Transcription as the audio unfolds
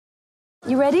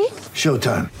You ready?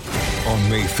 Showtime. On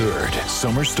May 3rd,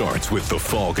 summer starts with The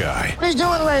Fall Guy. Let's do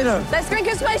it later. Let's drink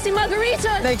a spicy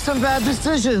margarita. Make some bad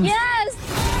decisions. Yes!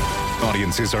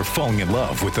 Audiences are falling in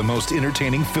love with the most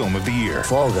entertaining film of the year.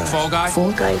 Fall Guy. Fall Guy?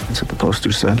 Fall Guy. That's what the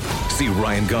poster said. See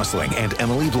Ryan Gosling and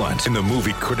Emily Blunt in the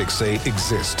movie critics say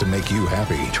exists to make you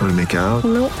happy. Trying to make it out?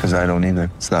 Nope. Because I don't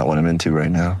either. It's not what I'm into right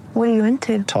now. What are you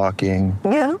into? Talking.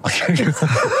 Yeah.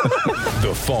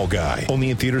 The Fall Guy.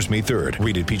 Only in theaters May 3rd.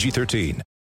 Rated PG-13.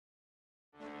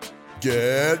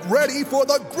 Get ready for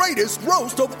the greatest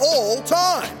roast of all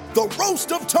time. The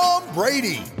Roast of Tom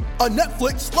Brady. A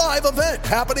Netflix live event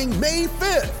happening May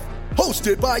 5th.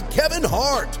 Hosted by Kevin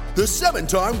Hart. The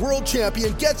 7-time world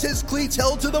champion gets his cleats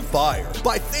held to the fire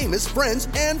by famous friends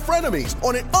and frenemies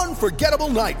on an unforgettable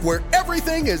night where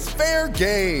everything is fair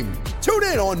game. Tune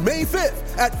in on May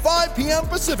 5th at 5 p.m.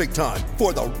 Pacific time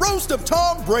for the Roast of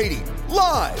Tom Brady.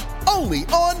 Live only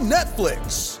on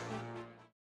Netflix.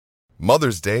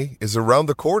 Mother's Day is around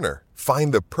the corner.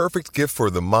 Find the perfect gift for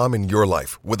the mom in your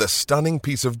life with a stunning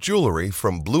piece of jewelry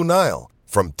from Blue Nile.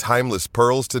 From timeless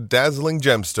pearls to dazzling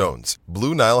gemstones,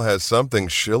 Blue Nile has something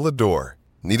she'll adore.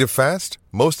 Need it fast?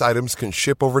 Most items can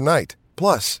ship overnight.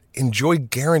 Plus, enjoy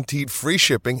guaranteed free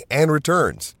shipping and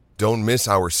returns. Don't miss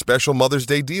our special Mother's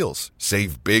Day deals.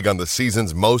 Save big on the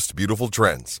season's most beautiful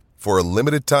trends. For a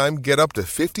limited time, get up to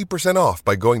 50% off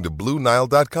by going to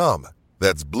BlueNile.com.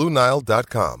 That's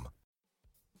BlueNile.com.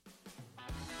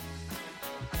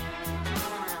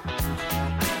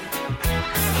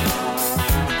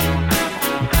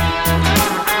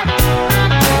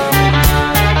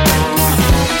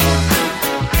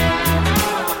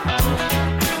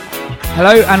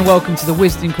 Hello and welcome to the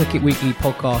Wisden Cricket Weekly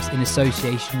podcast in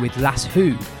association with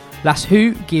Lasoo.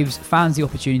 Lasoo gives fans the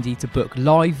opportunity to book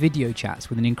live video chats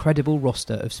with an incredible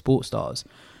roster of sports stars.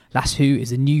 Lasoo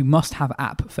is a new must-have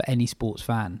app for any sports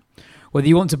fan. Whether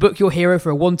you want to book your hero for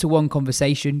a one-to-one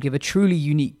conversation, give a truly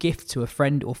unique gift to a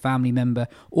friend or family member,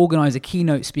 organise a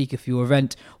keynote speaker for your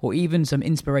event, or even some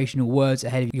inspirational words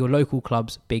ahead of your local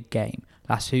club's big game,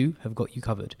 Lasoo have got you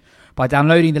covered. By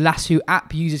downloading the Lasoo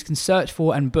app, users can search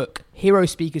for and book hero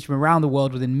speakers from around the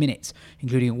world within minutes,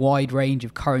 including a wide range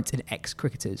of current and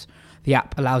ex-cricketers. The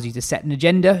app allows you to set an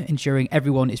agenda, ensuring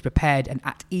everyone is prepared and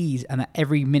at ease, and that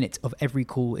every minute of every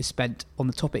call is spent on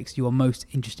the topics you are most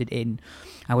interested in.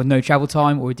 And with no travel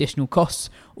time or additional costs,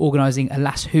 organising a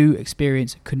Lasoo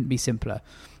experience couldn't be simpler.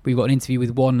 We've got an interview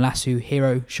with one Lasoo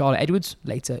hero, Charlotte Edwards,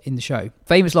 later in the show.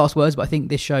 Famous last words, but I think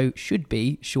this show should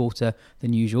be shorter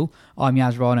than usual. I'm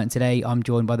Yaz Rana, and today I'm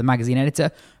joined by the magazine editor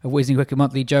of Wisden Cricket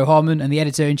Monthly, Joe Harmon, and the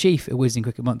editor-in-chief of Wisden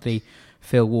Cricket Monthly,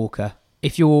 Phil Walker.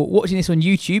 If you're watching this on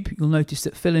YouTube, you'll notice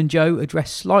that Phil and Joe are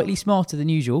dressed slightly smarter than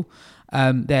usual.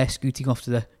 They're scooting off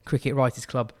to the Cricket Writers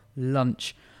Club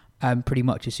lunch pretty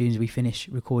much as soon as we finish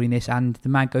recording this, and the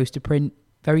mag goes to print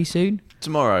very soon.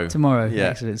 Tomorrow, yeah.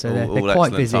 Excellent. So they're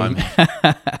quite busy.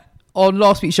 On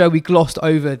last week's show, we glossed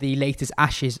over the latest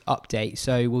Ashes update,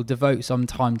 so we'll devote some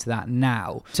time to that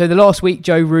now. So the last week,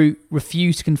 Joe Root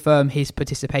refused to confirm his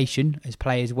participation as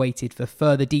players waited for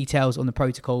further details on the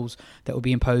protocols that will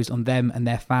be imposed on them and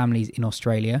their families in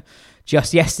Australia.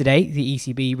 Just yesterday, the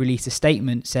ECB released a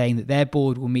statement saying that their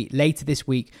board will meet later this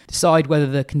week, decide whether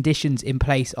the conditions in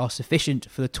place are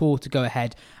sufficient for the tour to go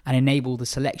ahead and enable the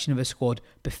selection of a squad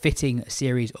befitting a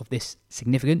series of this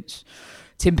significance.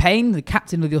 Tim Paine, the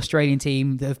captain of the Australian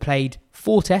team that have played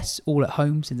 4 tests all at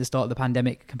home since the start of the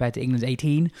pandemic compared to England's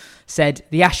 18, said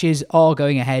the Ashes are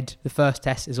going ahead. The first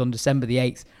test is on December the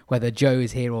 8th, whether Joe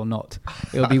is here or not.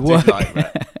 It'll be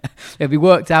it'll be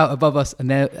worked out above us, and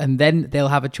then they'll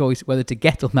have a choice whether to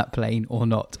get on that plane or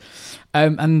not.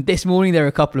 And this morning there are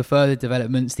a couple of further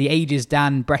developments. The Age's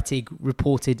Dan Brettig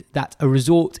reported that a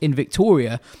resort in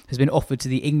Victoria has been offered to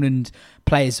the England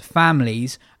players'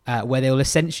 families, where they'll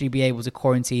essentially be able to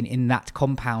quarantine in that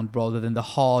compound rather than the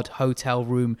hard hotel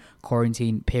room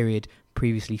quarantine period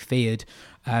previously feared.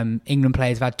 England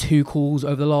players have had 2 calls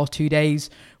over the last 2 days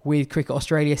with Cricket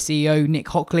Australia CEO Nick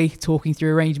Hockley talking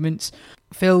through arrangements.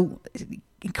 Phil,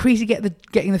 increasingly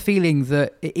getting the feeling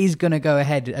that it is going to go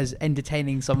ahead, as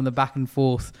entertaining some of the back and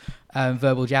forth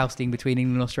verbal jousting between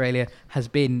England and Australia has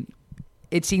been.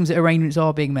 It seems that arrangements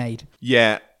are being made.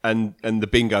 Yeah, and the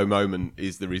bingo moment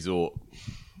is the resort,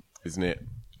 isn't it?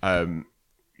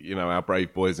 Our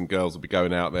brave boys and girls will be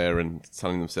going out there and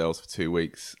sunning themselves for 2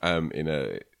 weeks in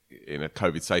a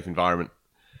COVID-safe environment.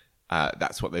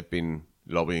 That's what they've been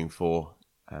lobbying for,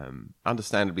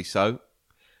 understandably so.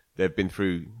 They've been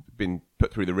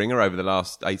put through the ringer over the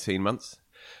last 18 months.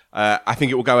 I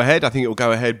think it will go ahead. I think it will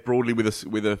go ahead broadly with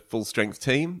a full-strength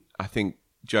team. I think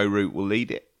Joe Root will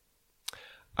lead it.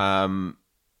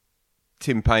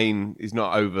 Tim Payne is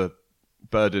not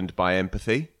overburdened by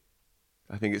empathy.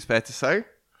 I think it's fair to say.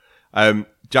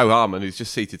 Joe Harmon, who's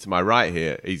just seated to my right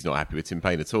here, he's not happy with Tim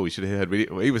Payne at all. You should have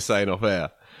heard what he was saying off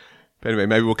air. But anyway,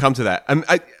 maybe we'll come to that.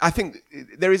 I think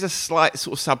there is a slight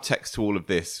sort of subtext to all of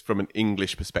this from an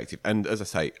English perspective. And as I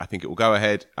say, I think it will go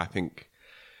ahead. I think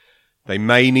they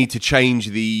may need to change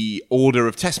the order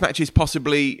of test matches,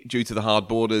 possibly, due to the hard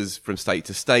borders from state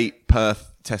to state.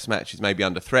 Perth test matches may be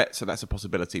under threat, so that's a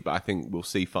possibility. But I think we'll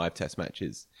see 5 test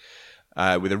matches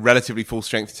with a relatively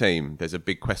full-strength team. There's a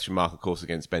big question mark, of course,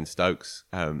 against Ben Stokes.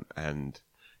 And,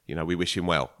 we wish him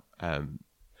well.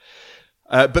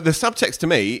 But the subtext to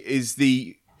me is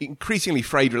the increasingly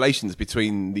frayed relations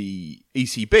between the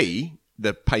ECB,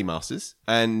 the paymasters,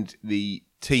 and the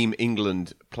Team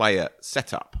England player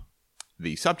setup,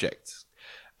 the subjects.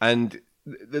 And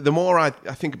the more I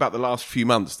think about the last few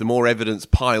months, the more evidence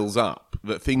piles up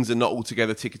that things are not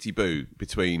altogether tickety-boo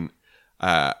between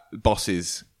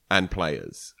bosses and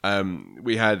players.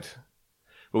 We had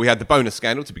the bonus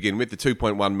scandal to begin with, the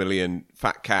 2.1 million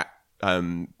fat cat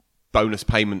bonus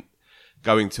payment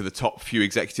going to the top few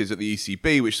executives at the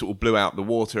ECB, which sort of blew out the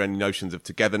water, any notions of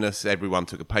togetherness. Everyone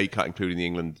took a pay cut, including the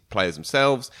England players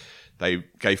themselves. They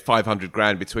gave 500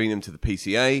 grand between them to the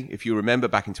PCA, if you remember,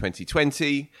 back in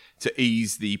 2020, to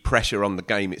ease the pressure on the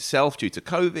game itself due to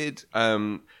COVID.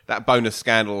 That bonus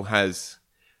scandal has,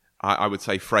 I would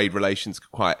say, frayed relations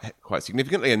quite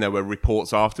significantly, and there were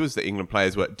reports afterwards that England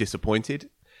players were disappointed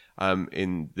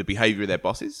in the behaviour of their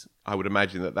bosses. I would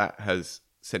imagine that has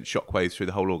sent shockwaves through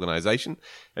the whole organisation.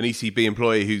 An ECB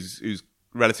employee who's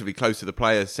relatively close to the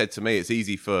players said to me, it's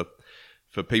easy for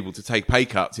people to take pay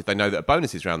cuts if they know that a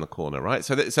bonus is around the corner, right?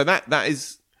 So that's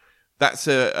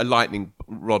a lightning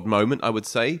rod moment, I would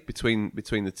say, between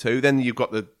the two. Then you've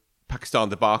got the Pakistan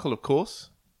debacle, of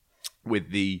course, with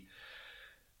the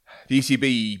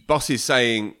ECB bosses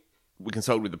saying we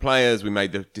consulted with the players, we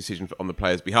made the decision on the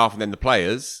players' behalf, and then the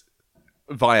players,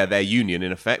 via their union,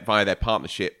 in effect, via their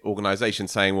partnership organisation,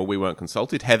 saying, well, we weren't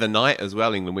consulted. Heather Knight as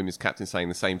well, England women's captain, saying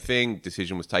the same thing.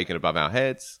 Decision was taken above our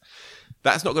heads.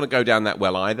 That's not going to go down that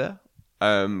well either.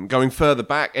 Going further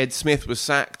back, Ed Smith was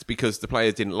sacked because the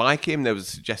players didn't like him. There was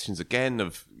suggestions again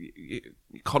of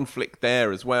conflict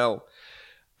there as well.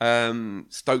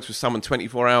 Stokes was summoned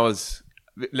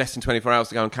less than 24 hours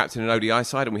to go and captain an ODI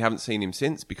side, and we haven't seen him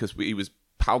since because he was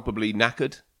palpably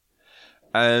knackered.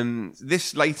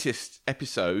 This latest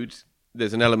episode,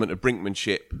 there's an element of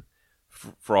brinkmanship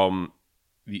from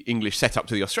the English setup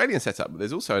to the Australian setup, but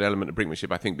there's also an element of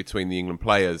brinkmanship, I think, between the England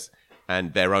players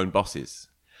and their own bosses.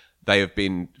 They have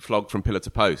been flogged from pillar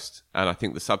to post, and I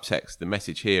think the subtext, the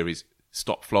message here is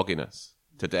stop flogging us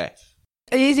to death.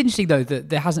 It is interesting, though, that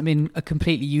there hasn't been a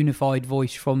completely unified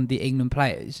voice from the England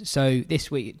players. So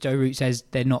this week, Joe Root says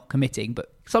they're not committing,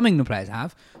 but some England players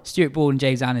have. Stuart Broad and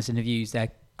James Anderson have used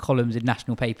their columns in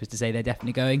national papers to say they're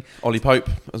definitely going. Ollie Pope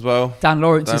as well. Dan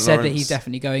Lawrence has said that he's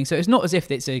definitely going. So it's not as if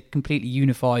it's a completely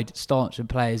unified stance from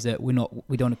players that we don't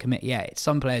want to commit yet.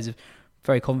 Some players have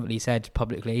very confidently said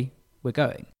publicly, we're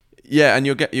going. Yeah, and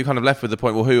you're kind of left with the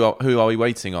point, well, who are we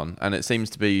waiting on? And it seems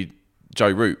to be Joe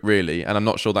Root, really. And I'm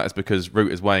not sure that is because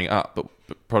Root is weighing it up, but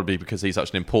probably because he's such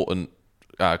an important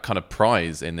kind of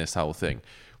prize in this whole thing.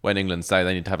 When England say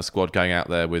they need to have a squad going out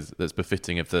there that's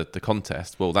befitting of the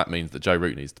contest, well, that means that Joe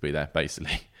Root needs to be there,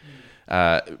 basically.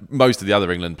 Most of the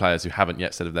other England players who haven't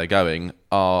yet said if they're going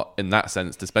are, in that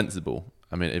sense, dispensable.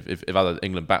 I mean, if other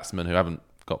England batsmen who haven't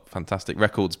got fantastic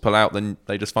records pull out, then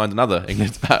they just find another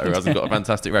England batter who hasn't got a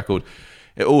fantastic record.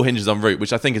 It all hinges on Root,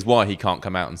 which I think is why he can't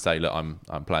come out and say, look,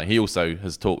 I'm playing. He also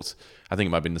has talked, I think it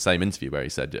might have been the same interview where he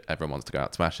said everyone wants to go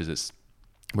out to Ashes.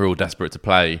 We're all desperate to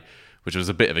play, which was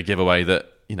a bit of a giveaway that,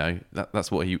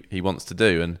 that's what he wants to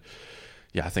do. And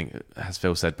yeah, I think, as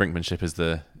Phil said, brinkmanship is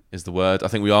the word. I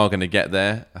think we are going to get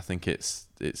there. I think it's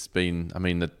been,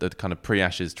 the kind of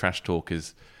pre-Ashes trash talk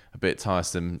is a bit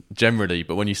tiresome generally,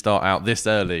 but when you start out this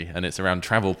early and it's around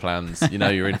travel plans,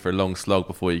 you're in for a long slog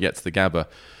before you get to the Gabba.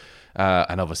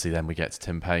 And obviously then we get to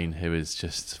Tim Payne, who is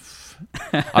just...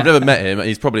 I've never met him.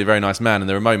 He's probably a very nice man, and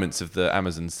there are moments of the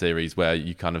Amazon series where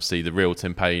you kind of see the real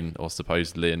Tim Payne, or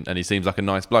supposedly, and he seems like a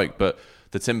nice bloke, but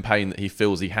the Tim Payne that he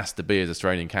feels he has to be as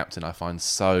Australian captain, I find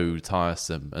so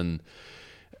tiresome. And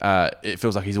it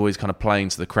feels like he's always kind of playing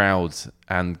to the crowd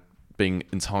and being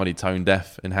entirely tone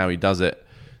deaf in how he does it.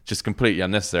 Just completely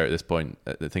unnecessary at this point.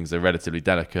 Things are relatively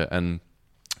delicate, and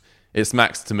it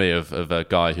smacks to me of a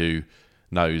guy who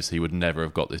knows he would never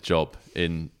have got this job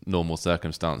in normal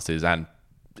circumstances and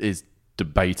is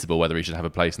debatable whether he should have a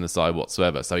place in the side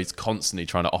whatsoever. So he's constantly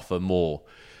trying to offer more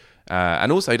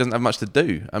And also, he doesn't have much to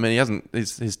do. I mean, he hasn't.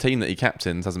 His team that he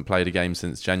captains hasn't played a game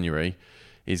since January.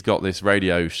 He's got this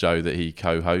radio show that he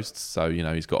co-hosts, so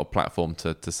he's got a platform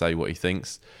to say what he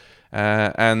thinks.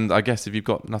 And I guess if you've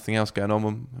got nothing else going on,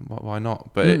 why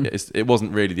not? But it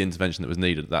wasn't really the intervention that was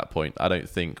needed at that point, I don't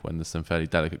think, when there's some fairly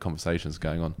delicate conversations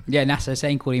going on. Yeah, Nasser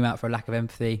saying calling him out for a lack of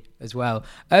empathy as well.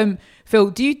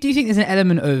 Phil, do you think there's an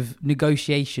element of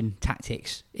negotiation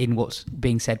tactics in what's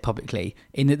being said publicly,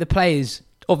 in that the players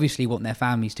obviously want their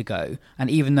families to go,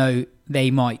 and even though they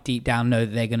might deep down know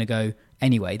that they're going to go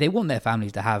anyway, they want their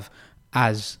families to have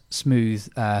as smooth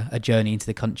a journey into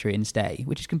the country and stay,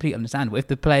 which is completely understandable. If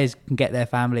the players can get their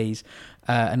families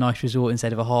a nice resort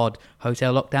instead of a hard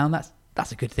hotel lockdown,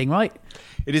 that's a good thing, right?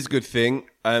 It is a good thing.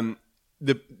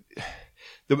 The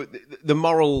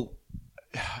moral,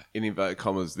 in inverted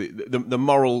commas, the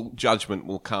moral judgment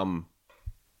will come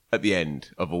at the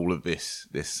end of all of this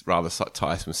rather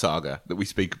tiresome saga that we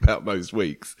speak about most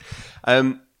weeks.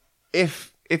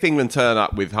 If England turn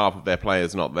up with half of their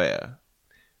players not there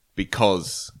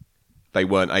because they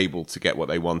weren't able to get what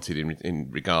they wanted in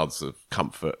regards of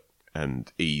comfort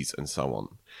and ease and so on,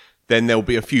 then there'll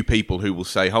be a few people who will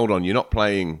say, hold on, you're not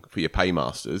playing for your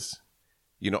paymasters,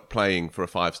 you're not playing for a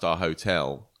 5-star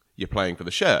hotel, you're playing for the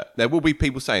shirt. There will be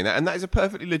people saying that, and that is a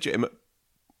perfectly legitimate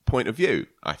point of view,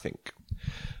 I think.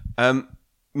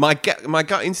 My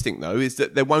gut instinct, though, is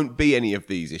that there won't be any of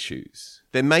these issues.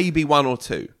 There may be one or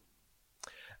two.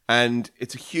 And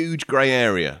it's a huge grey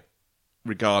area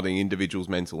regarding individuals'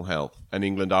 mental health, and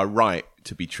England are right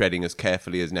to be treading as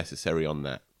carefully as necessary on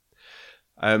that.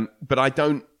 But I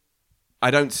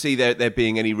don't see there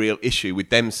being any real issue with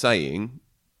them saying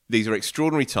these are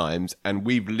extraordinary times, and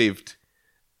we've lived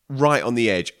right on the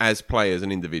edge as players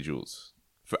and individuals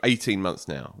for 18 months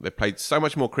now. They've played so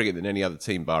much more cricket than any other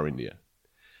team bar India.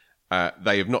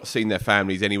 They have not seen their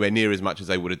families anywhere near as much as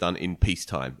they would have done in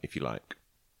peacetime, if you like.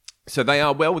 So they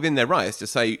are well within their rights to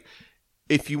say,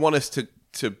 if you want us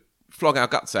to flog our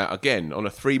guts out again on a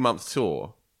 3-month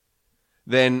tour,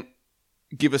 then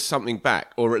give us something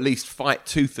back, or at least fight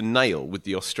tooth and nail with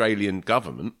the Australian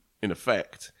government, in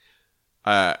effect,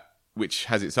 which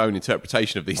has its own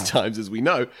interpretation of these times, as we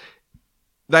know.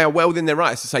 They are well within their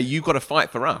rights to say, you've got to fight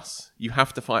for us. You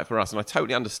have to fight for us. And I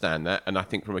totally understand that. And I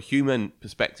think from a human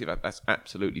perspective, that's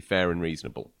absolutely fair and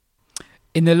reasonable.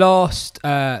 In the last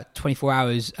 24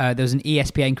 hours, there was an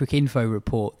ESPN Quick Info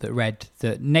report that read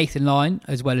that Nathan Lyon,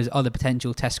 as well as other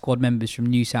potential Test squad members from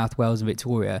New South Wales and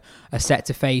Victoria, are set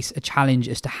to face a challenge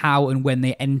as to how and when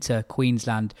they enter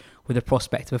Queensland, with a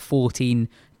prospect of a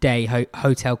 14-day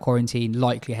hotel quarantine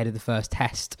likely ahead of the first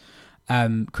test.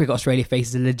 Cricket Australia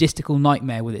faces a logistical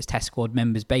nightmare with its Test squad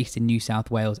members based in New South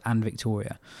Wales and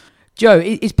Victoria. Joe,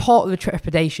 is part of the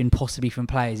trepidation possibly from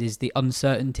players is the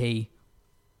uncertainty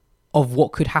of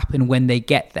what could happen when they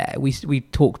get there? We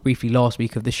talked briefly last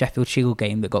week of the Sheffield Shield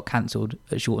game that got cancelled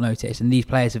at short notice, and these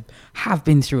players have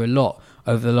been through a lot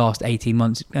over the last 18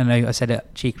 months. I know I said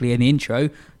it cheekily in the intro,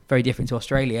 very different to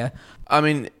Australia. I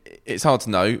mean, it's hard to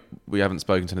know. We haven't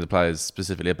spoken to any of the players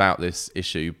specifically about this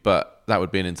issue, but that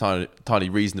would be an entirely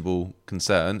reasonable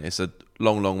concern. It's a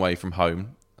long, long way from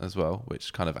home as well,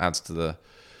 which kind of adds to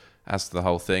the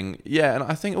whole thing. Yeah, and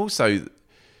I think also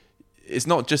it's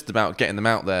not just about getting them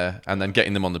out there and then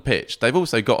getting them on the pitch. They've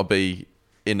also got to be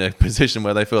in a position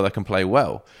where they feel they can play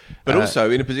well. But also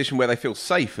in a position where they feel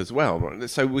safe as well.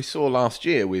 So we saw last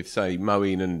year with, say,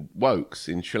 Moeen and Wokes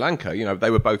in Sri Lanka, they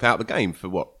were both out of the game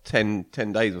for, 10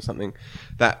 days or something.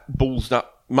 That ballsed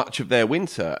up much of their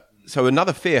winter. So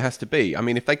another fear has to be,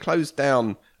 if they close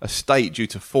down a state due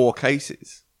to 4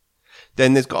 cases,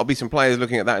 then there's got to be some players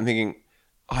looking at that and thinking,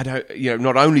 I don't,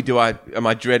 not only am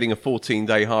I dreading a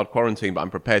 14-day hard quarantine, but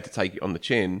I'm prepared to take it on the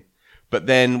chin. But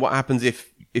then what happens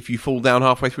if you fall down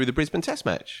halfway through the Brisbane Test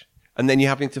match and then you're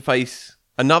having to face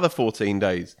another 14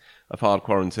 days of hard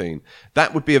quarantine?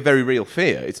 That would be a very real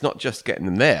fear. It's not just getting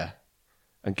them there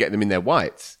and getting them in their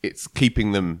whites. It's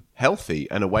keeping them healthy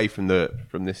and away from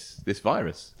this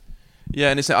virus.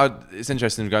 Yeah, and it's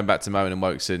interesting going back to Moeen and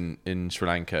Wokes in Sri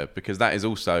Lanka, because that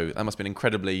must be an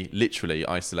incredibly literally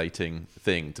isolating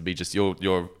thing to be just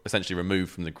you're essentially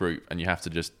removed from the group and you have to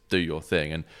just do your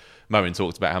thing. And Moeen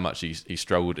talked about how much he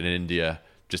struggled in India,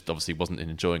 just obviously wasn't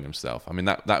enjoying himself.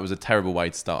 That was a terrible way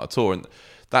to start a tour, and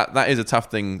that is a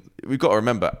tough thing. We've got to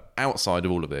remember, outside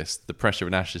of all of this, the pressure of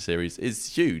an Ashes series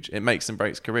is huge. It makes and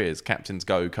breaks careers. Captains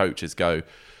go, coaches go.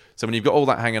 So when you've got all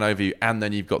that hanging over you and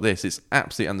then you've got this, it's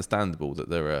absolutely understandable that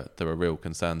there are real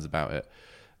concerns about it.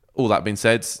 All that being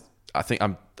said, I think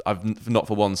I've not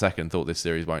for 1 second thought this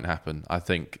series won't happen. I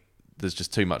think there's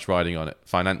just too much riding on it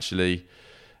financially.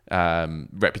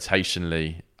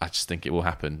 reputationally, I just think it will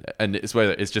happen. And it's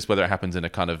just whether it happens in a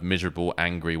kind of miserable,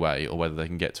 angry way, or whether they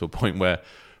can get to a point where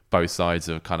both sides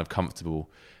are kind of comfortable.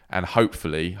 And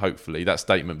hopefully, that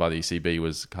statement by the ECB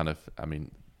was kind of, I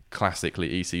mean,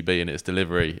 classically ECB in its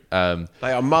delivery. They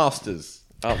are masters,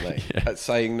 aren't they, at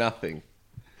saying nothing.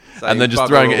 And then just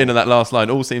throwing it in that last line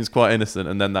all seems quite innocent,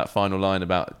 and then that final line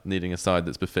about needing a side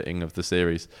that's befitting of the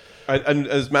series. And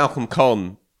as Malcolm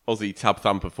Conn, Aussie tub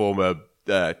thumper, former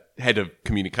head of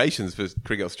communications for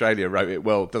Cricket Australia, wrote it,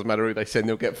 well, it doesn't matter who they send,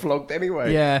 they'll get flogged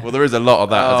anyway. Yeah. Well, there is a lot of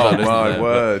that as well, isn't my there?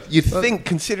 word. You'd think,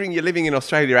 considering you're living in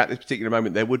Australia at this particular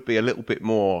moment, there would be a little bit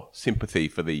more sympathy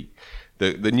for the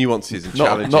nuances and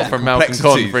challenges. Not from Malcolm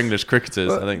Conn for English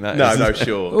cricketers. I think that is. No,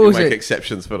 sure. Also, We'll make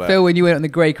exceptions for that. Phil, when you went on the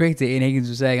grey cricket, Ian Higgins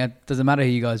was saying, it doesn't matter who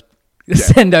you guys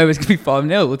send over, it's going to be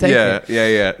 5-0. We'll take it.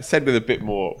 Yeah. Said with a bit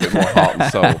more heart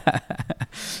and soul.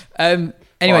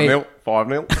 Anyway.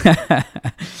 5-0.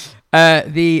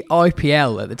 The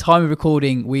IPL, at the time of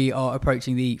recording, we are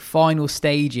approaching the final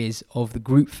stages of the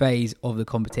group phase of the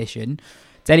competition.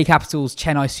 Delhi Capitals,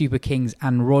 Chennai Super Kings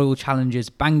and Royal Challengers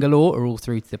Bangalore are all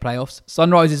through to the playoffs.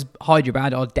 Sunrisers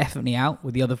Hyderabad are definitely out,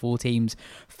 with the other four teams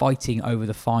fighting over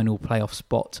the final playoff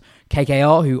spot.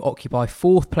 KKR, who occupy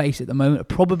 4th place at the moment, are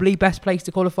probably best place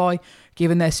to qualify,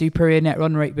 given their superior net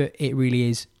run rate, but it really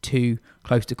is too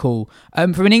close to call.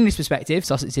 From an English perspective,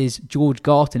 Sussex's George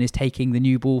Garton is taking the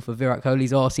new ball for Virat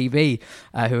Kohli's RCB,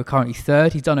 who are currently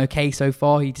 3rd. He's done okay so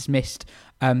far. He dismissed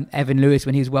Evan Lewis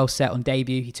when he was well set on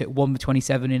debut. He took 1 for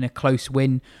 27 in a close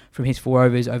win from his 4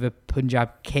 overs over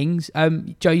Punjab Kings.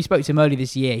 Joe, you spoke to him earlier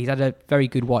this year. He's had a very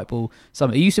good white ball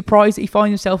summer. Are you surprised that he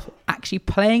finds himself actually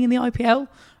playing in the IPL?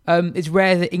 It's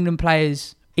rare that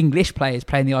English players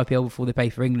play in the IPL before they play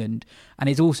for England, and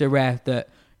it's also rare that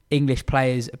English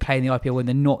players are playing the IPL when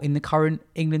they're not in the current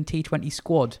England T20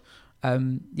 squad. Are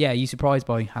you surprised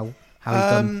by how he's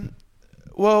done?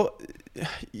 Well,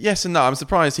 yes and no. I'm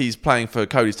surprised he's playing for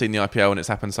Kohli's team in the IPL and it's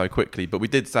happened so quickly. But we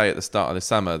did say at the start of the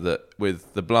summer that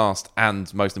with the Blast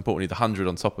and, most importantly, the 100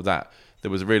 on top of that,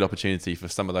 there was a real opportunity for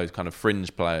some of those kind of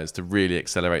fringe players to really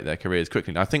accelerate their careers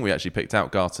quickly. And I think we actually picked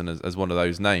out Garton as one of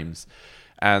those names.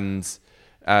 And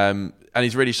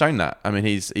he's really shown that. I mean,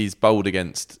 he's bowled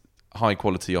against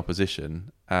high-quality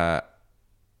opposition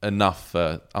enough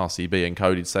for RCB and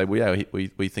Kohli to say, well, yeah,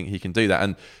 we think he can do that.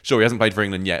 And sure, he hasn't played for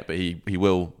England yet, but he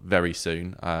will very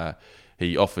soon.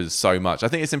 He offers so much. I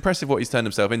think it's impressive what he's turned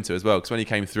himself into as well, because when he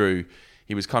came through,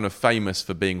 he was kind of famous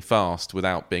for being fast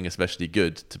without being especially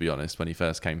good, to be honest, when he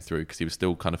first came through, because he was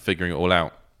still kind of figuring it all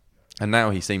out. And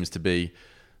now he seems to be,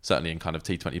 certainly in kind of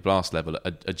T20 Blast level,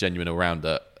 a genuine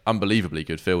all-rounder, unbelievably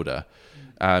good fielder.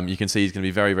 You can see he's going to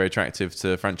be very, very attractive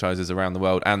to franchises around the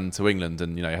world and to England.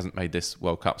 And, he hasn't made this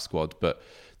World Cup squad, but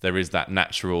there is that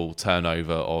natural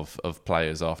turnover of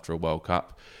players after a World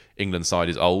Cup. England's side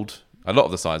is old. A lot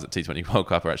of the sides at T20 World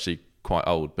Cup are actually quite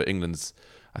old, but England's,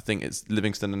 I think it's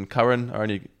Livingston and Curran are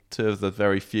only 2 of the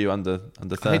very few under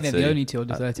 30. I think they're the only 2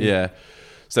 under 30. Yeah.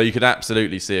 So you could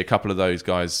absolutely see a couple of those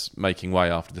guys making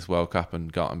way after this World Cup,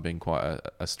 and Garton being quite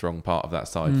a strong part of that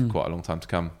side for quite a long time to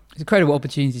come. It's an incredible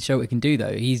opportunity to show what he can do,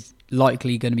 though. He's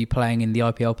likely going to be playing in the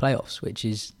IPL playoffs, which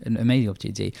is an amazing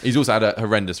opportunity. He's also had a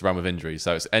horrendous run of injuries,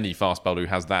 so it's any fast bowler who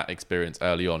has that experience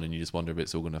early on and you just wonder if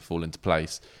it's all going to fall into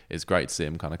place. It's great to see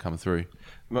him kind of come through.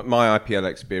 My IPL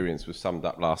experience was summed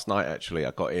up last night, actually.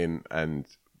 I got in and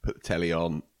put the telly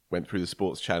on, went through the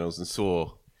sports channels and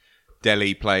saw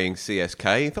Delhi playing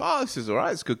CSK. And thought, this is all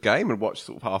right, it's a good game, and watched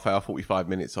sort of half hour, 45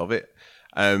 minutes of it.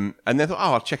 And then thought,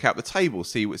 I'll check out the table,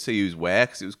 see who's where,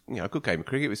 because it was a good game of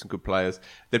cricket with some good players.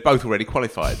 They're both already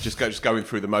qualified, just going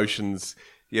through the motions,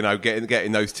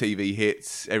 getting those TV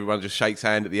hits. Everyone just shakes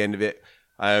hand at the end of it.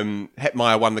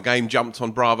 Hetmeyer won the game, jumped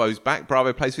on Bravo's back.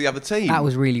 Bravo plays for the other team. That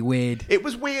was really weird. It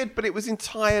was weird, but it was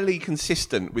entirely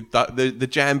consistent with the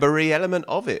jamboree element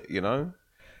of it,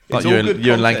 Like you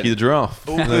and Lanky the Giraffe.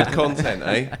 All good content,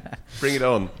 eh? Bring it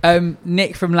on.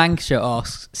 Nick from Lancashire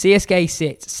asks, CSK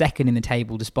sits 2nd in the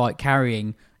table despite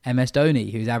carrying MS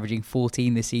Dhoni, who's averaging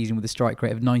 14 this season with a strike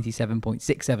rate of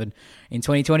 97.67. In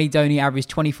 2020, Dhoni averaged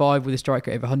 25 with a strike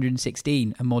rate of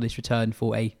 116, a modest return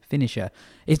for a finisher.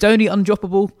 Is Dhoni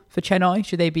undroppable for Chennai?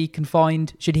 Should he be confined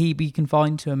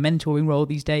to a mentoring role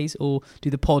these days, or do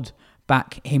the pod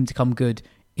back him to come good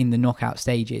in the knockout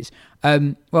stages?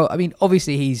 Well, I mean,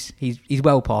 obviously he's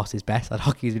well past his best. I'd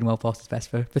argue he's been well past his best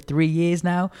for 3 years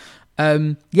now.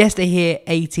 Yes, they hear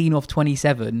 18 off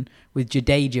 27 with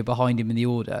Jadeja behind him in the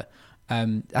order.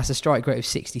 That's a strike rate of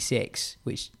 66,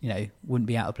 which wouldn't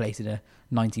be out of place in a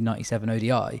 1997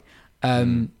 ODI.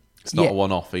 It's not a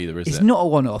one-off either, is it? It's not a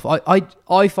one-off.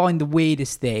 I find the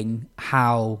weirdest thing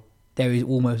how there is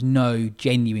almost no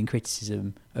genuine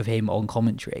criticism of him on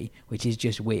commentary, which is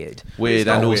just weird. Weird,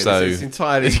 and also it's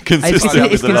entirely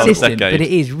consistent with the last decade. But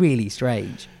it is really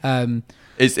strange.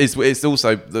 It's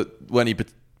also that when he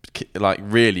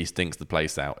really stinks the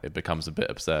place out, it becomes a bit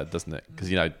absurd, doesn't it? Because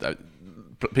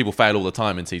people fail all the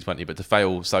time in T20, but to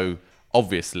fail so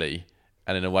obviously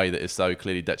and in a way that is so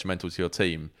clearly detrimental to your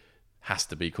team has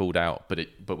to be called out,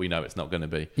 but we know it's not going to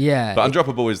be. Yeah. But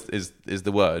undroppable is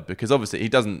the word, because obviously he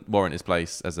doesn't warrant his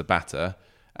place as a batter.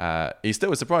 He's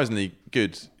still a surprisingly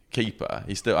good keeper.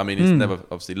 He's never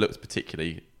obviously looked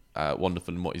particularly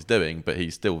wonderful in what he's doing, but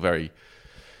he's still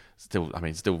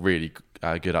still really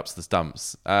good up to the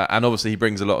stumps. And obviously he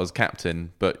brings a lot as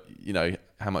captain, but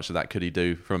how much of that could he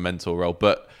do from a mentor role?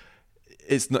 But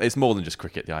it's more than just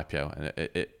cricket, the IPL, and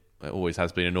it always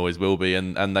has been and always will be,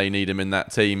 and they need him in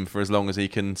that team for as long as he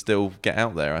can still get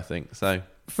out there, I think. So,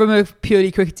 from a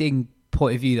purely cricketing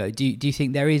point of view, though, do you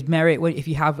think there is merit if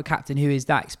you have a captain who is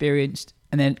that experienced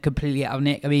and then completely out of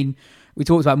nick? I mean, we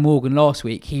talked about Morgan last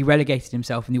week. He relegated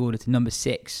himself in the order to number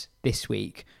 6 this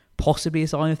week. Possibly a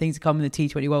sign of things to come in the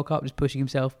T20 World Cup, just pushing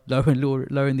himself lower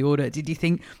in the order. Did you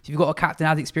think if you've got a captain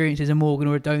as experienced as a Morgan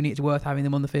or a Dhoni, it's worth having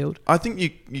them on the field? I think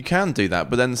you can do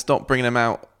that, but then stop bringing them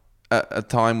out at a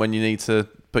time when you need to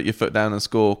put your foot down and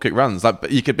score quick runs. Like,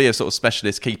 you could be a sort of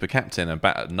specialist keeper captain and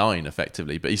bat at 9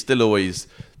 effectively, but he's still always,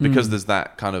 because there's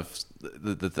that kind of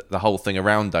the whole thing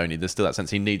around Dhoni, there's still that sense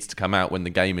he needs to come out when the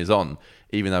game is on,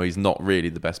 even though he's not really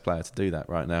the best player to do that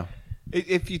right now.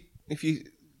 If you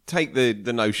take the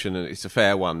notion, and it's a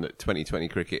fair one, that 2020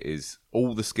 cricket is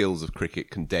all the skills of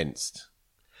cricket condensed,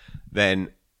 then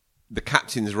the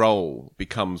captain's role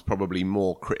becomes probably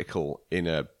more critical in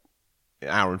a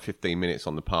hour and 15 minutes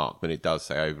on the park than it does,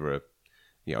 say, over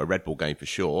a red ball game for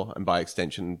sure, and by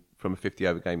extension from a 50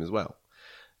 over game as well.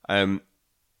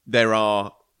 There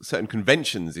are certain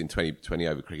conventions in 2020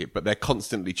 over cricket, but they're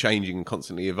constantly changing and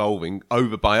constantly evolving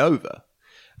over by over.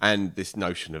 And this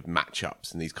notion of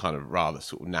matchups and these kind of rather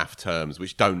sort of naff terms,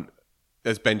 which don't,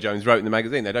 as Ben Jones wrote in the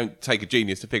magazine, they don't take a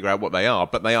genius to figure out what they are,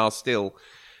 but they are still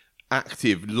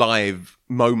active, live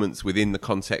moments within the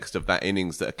context of that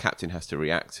innings that a captain has to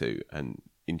react to. And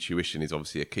intuition is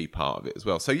obviously a key part of it as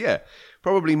well. So yeah,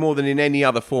 probably more than in any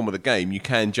other form of the game, you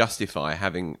can justify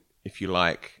having, if you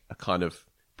like, a kind of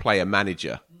player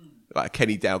manager, like a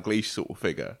Kenny Dalglish sort of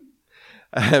figure.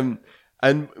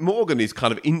 And Morgan is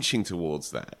kind of inching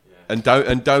towards that. And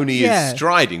Dhoni is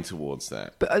striding towards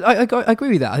that. But I agree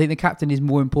with that. I think the captain is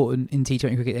more important in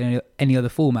T20 cricket than any other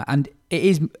format. And it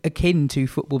is akin to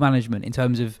football management in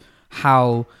terms of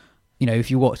how, if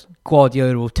you watch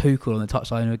Guardiola or Tuchel on the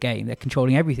touchline of a game, they're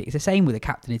controlling everything. It's the same with a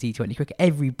captain in T20 cricket.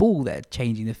 Every ball, they're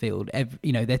changing the field.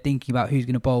 They're thinking about who's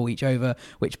going to bowl each over,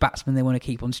 which batsman they want to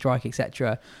keep on strike,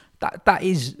 etc. That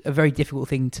is a very difficult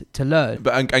thing to learn.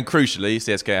 But and crucially,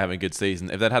 CSK are having a good season.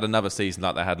 If they'd had another season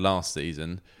like they had last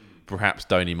season, perhaps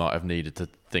Dhoni might have needed to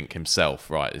think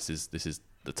himself, right, this is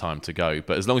the time to go.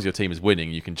 But as long as your team is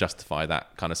winning, you can justify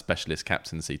that kind of specialist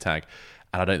captaincy tag.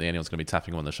 And I don't think anyone's going to be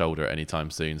tapping him on the shoulder at any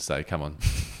time soon. So come on,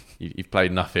 you've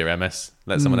played enough here, MS.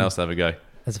 Let someone else have a go.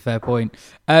 That's a fair point.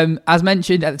 As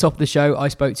mentioned at the top of the show, I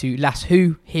spoke to Lass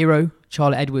Who hero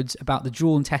Charlotte Edwards about the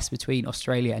drawn test between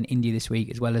Australia and India this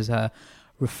week, as well as her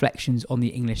reflections on the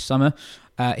English summer.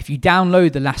 If you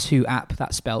download the Lass Who app,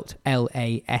 that's spelt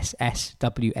LASSWHO,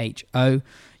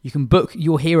 you can book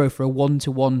your hero for a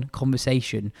one-to-one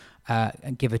conversation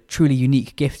and give a truly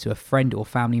unique gift to a friend or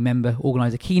family member,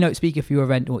 organise a keynote speaker for your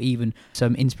event, or even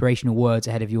some inspirational words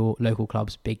ahead of your local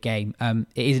club's big game.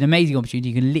 It is an amazing opportunity.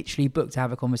 You can literally book to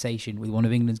have a conversation with one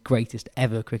of England's greatest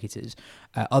ever cricketers.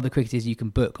 Other cricketers you can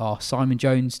book are Simon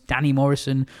Jones, Danny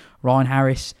Morrison, Ryan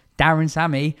Harris, Darren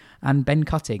Sammy and Ben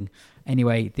Cutting.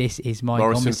 Anyway, this is my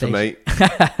conversation. Morrison for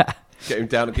me. Get him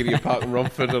down at Gideon Park and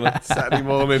Romford on a Saturday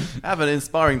morning. Have an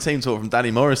inspiring team talk from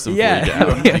Danny Morrison before you get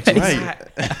out.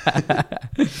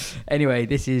 Great. Anyway,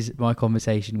 this is my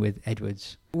conversation with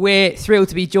Edwards. We're thrilled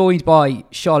to be joined by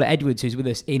Charlotte Edwards, who's with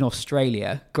us in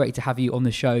Australia. Great to have you on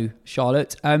the show,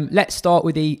 Charlotte. Let's start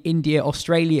with the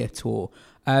India-Australia tour.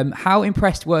 How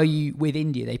impressed were you with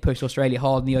India? They pushed Australia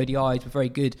hard in the ODIs, were very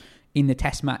good in the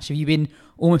test match. Have you been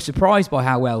almost surprised by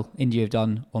how well India have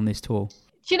done on this tour?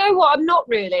 Do you know what? I'm not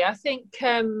really. I think,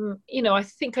 I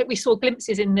think we saw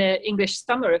glimpses in the English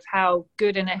summer of how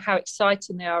good and how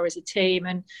exciting they are as a team.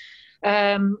 And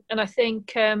I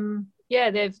think,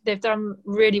 they've done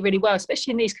really, really well,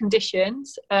 especially in these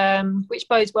conditions, which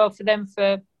bodes well for them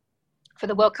for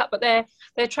the World Cup. But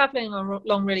they're travelling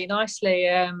along really nicely.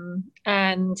 They've,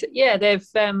 and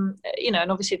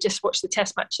obviously I've just watched the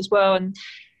test match as well. And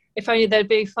if only there'd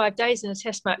be 5 days in a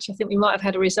test match, I think we might have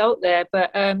had a result there.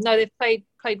 But no, they've played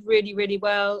really, really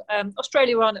well.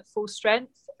 Australia aren't at full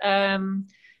strength,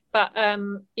 but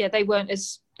they weren't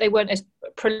as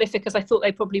prolific as I thought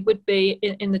they probably would be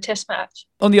in the test match.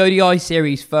 On the ODI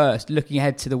series first, looking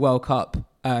ahead to the World Cup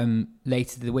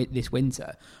later this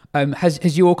winter,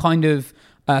 has your kind of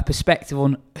perspective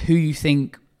on who you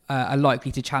think are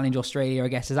likely to challenge Australia, I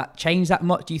guess, has that changed that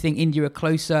much? Do you think India are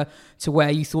closer to where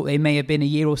you thought they may have been a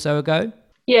year or so ago?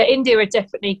 Yeah, India are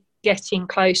definitely getting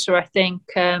closer. I think,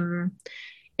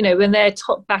 when their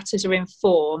top batters are in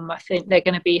form, I think they're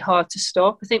going to be hard to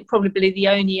stop. I think probably the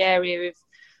only area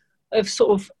of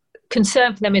sort of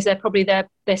concern for them is their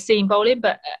seam bowling.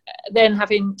 But then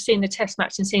having seen the test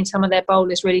match and seen some of their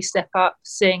bowlers really step up,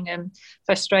 Singh and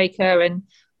Vastreka, and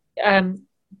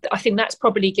I think that's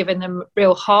probably given them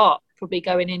real heart, probably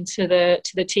going into the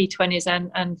T20s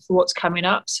and for what's coming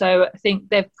up. So I think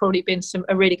they've probably been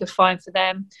a really good find for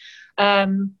them. But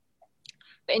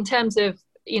in terms of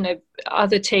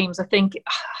other teams, I think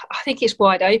it's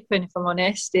wide open. If I'm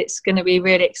honest, it's going to be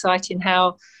really exciting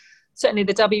how certainly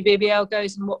the WBBL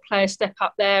goes and what players step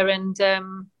up there. And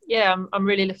I'm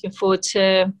really looking forward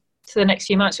to the next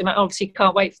few months. And I obviously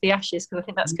can't wait for the Ashes, because I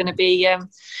think that's going to be I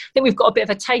think we've got a bit of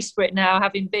a taste for it now,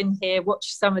 having been here,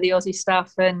 watched some of the Aussie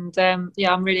stuff, and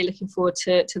I'm really looking forward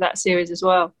to that series as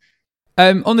well.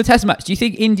 On the test match, do you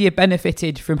think India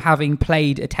benefited from having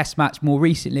played a test match more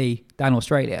recently than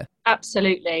Australia?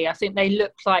 Absolutely. I think they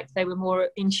looked like they were more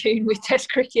in tune with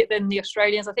test cricket than the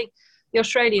Australians. I think the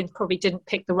Australians probably didn't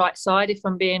pick the right side, if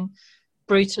I'm being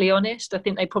brutally honest. I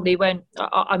think they probably went,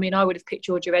 I would have picked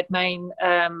Georgia Redmayne,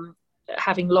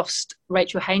 having lost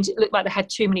Rachel Haynes. It looked like they had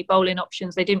too many bowling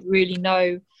options. They didn't really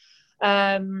know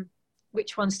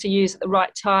which ones to use at the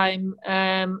right time.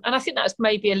 And I think that was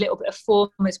maybe a little bit of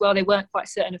form as well. They weren't quite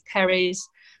certain of Perry's,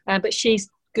 but she's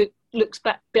good, looks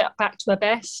back to her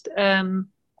best. I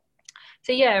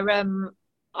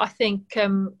think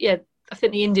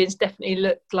the Indians definitely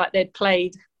looked like they'd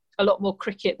played a lot more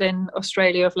cricket than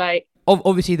Australia of late.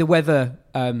 Obviously, the weather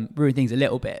ruined things a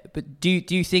little bit, but do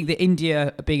you think that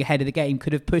India, being ahead of the game,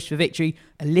 could have pushed for victory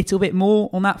a little bit more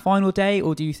on that final day,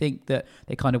 or do you think that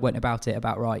they kind of went about it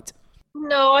about right?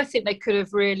 No, I think they could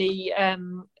have really,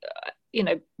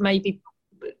 maybe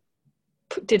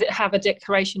did it have a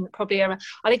declaration probably around.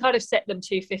 I think I'd have set them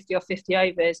 250 or 50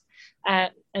 overs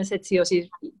and said to the Aussies,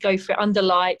 go for it under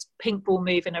light, pink ball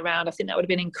moving around. I think that would have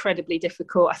been incredibly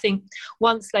difficult. I think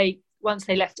once they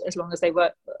left it as long as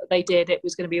they did, it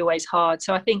was going to be always hard.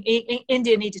 So I think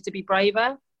India needed to be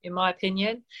braver, in my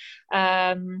opinion.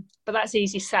 But that's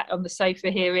easy sat on the sofa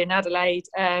here in Adelaide.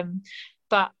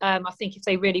 But I think if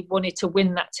they really wanted to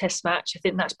win that test match, I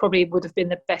think that's probably would have been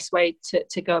the best way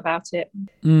to go about it.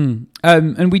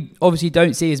 And we obviously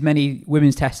don't see as many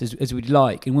women's tests as we'd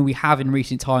like. And when we have in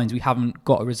recent times, we haven't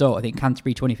got a result. I think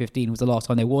Canterbury 2015 was the last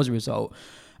time there was a result.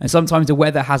 And sometimes the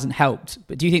weather hasn't helped.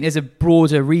 But do you think there's a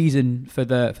broader reason for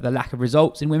the lack of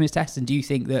results in women's tests? And do you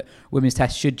think that women's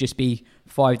tests should just be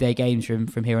 5-day games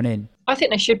from here on in? I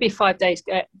think they should be 5 days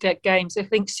games. I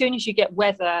think as soon as you get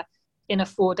weather in a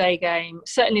 4-day game,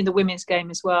 certainly the women's game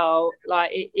as well,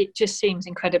 like it just seems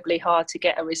incredibly hard to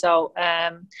get a result.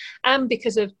 And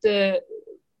because of the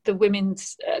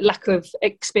women's lack of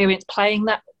experience playing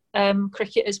that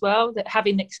cricket as well, that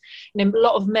having a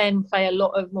lot of men play a lot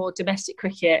of more domestic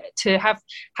cricket, to have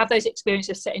those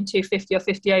experiences set in 250 or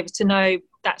 50 overs, to know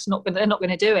they're not going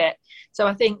to do it. So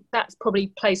I think that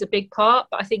probably plays a big part.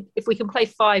 But I think if we can play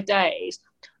 5 days,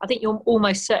 I think you'll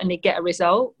almost certainly get a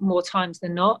result more times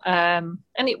than not. And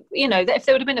if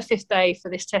there would have been a 5th day for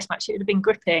this test match, it would have been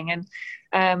gripping.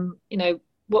 And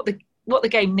what the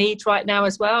game needs right now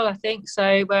as well, I think.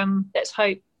 So let's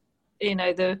hope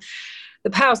the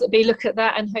powers that be look at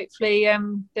that, and hopefully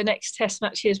the next test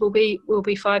matches will be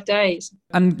 5 days.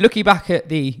 And looking back at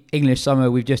the English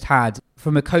summer we've just had,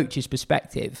 from a coach's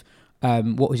perspective,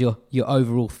 what was your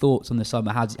overall thoughts on the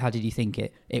summer? How did you think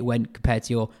it went compared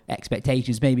to your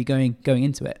expectations, maybe going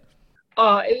into it?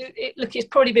 It's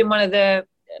probably been one of the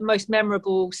most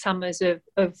memorable summers of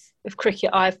cricket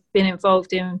I've been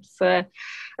involved in for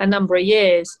a number of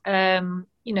years. There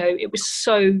was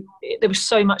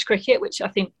so much cricket, which I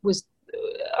think was,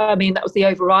 that was the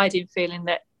overriding feeling,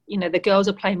 that the girls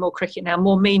are playing more cricket now,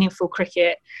 more meaningful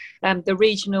cricket. The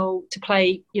regional, to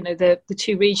play, the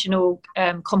 2 regional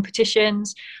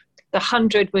competitions. The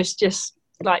 100 was just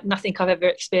like nothing I've ever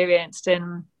experienced.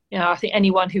 And, I think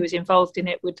anyone who was involved in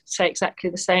it would say exactly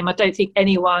the same. I don't think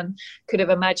anyone could have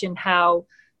imagined how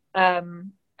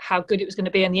good it was going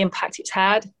to be and the impact it's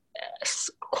had.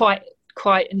 Quite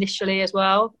quite initially as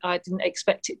well. I didn't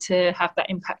expect it to have that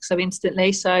impact so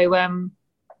instantly. So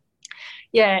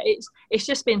it's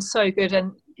just been so good,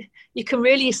 and you can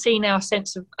really see now a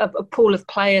sense of a pool of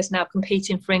players now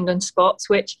competing for England spots,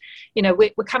 which, you know,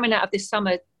 we're coming out of this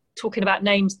summer talking about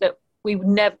names that we would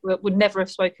never have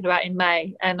spoken about in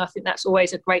May. And I think that's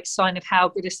always a great sign of how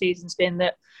good a season's been,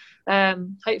 that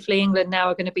hopefully England now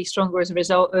are going to be stronger as a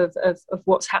result of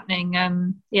what's happening.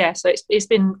 So it's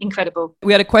been incredible.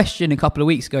 We had a question a couple of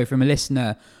weeks ago from a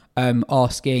listener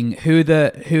asking who are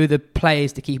the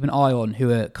players to keep an eye on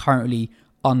who are currently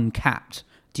uncapped.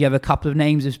 Do you have a couple of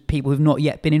names of people who've not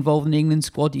yet been involved in the England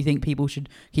squad do you think people should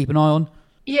keep an eye on?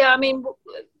 Yeah, I mean,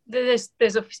 there's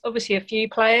obviously a few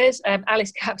players.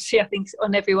 Alice Capsey, I think, is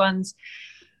on everyone's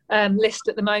list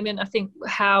at the moment. I think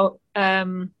how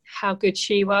good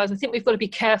she was. I think we've got to be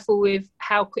careful with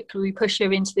how quickly we push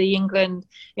her into the England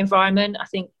environment. I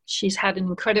think she's had an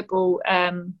incredible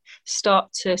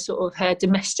start to sort of her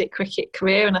domestic cricket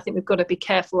career, and I think we've got to be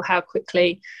careful how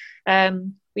quickly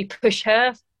we push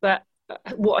her. But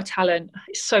what a talent.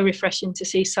 It's so refreshing to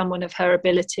see someone of her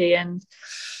ability, and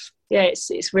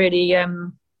it's really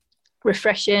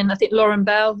refreshing. I think Lauren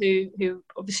Bell, who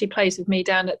obviously plays with me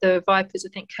down at the Vipers, I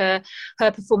think her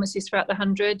performances throughout the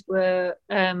 100 were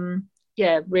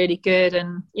really good,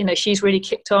 and you know, she's really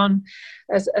kicked on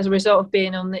as a result of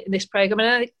being on this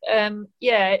programme. And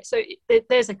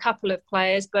there's a couple of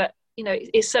players, but you know,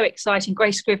 it's so exciting.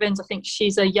 Grace Scrivens, I think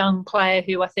she's a young player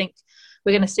who I think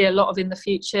we're going to see a lot of in the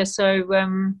future. So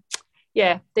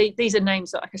these are names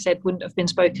that, like I said, wouldn't have been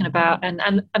spoken about,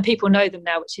 and people know them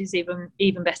now, which is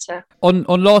even better. On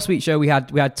last week's show, we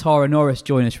had Tara Norris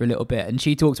join us for a little bit, and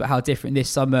she talked about how different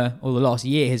this summer or the last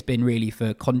year has been really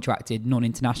for contracted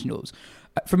non-internationals.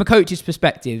 From a coach's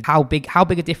perspective, how big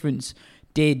a difference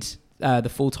did the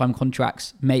full-time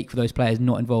contracts make for those players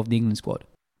not involved in the England squad?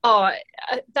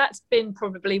 That's been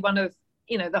probably one of,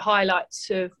 you know, the highlights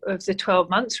of the 12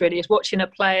 months really, is watching a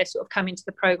player sort of come into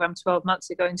the programme 12 months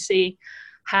ago and see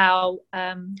how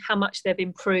much they've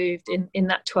improved in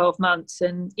that 12 months.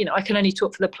 And, you know, I can only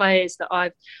talk for the players that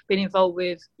I've been involved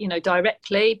with, you know,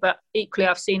 directly, but equally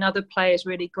I've seen other players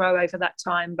really grow over that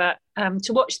time. But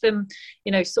to watch them,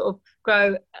 you know, sort of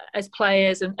grow as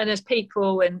players and as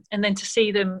people, and then to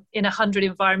see them in 100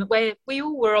 environment where we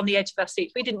all were on the edge of our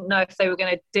seats. We didn't know if they were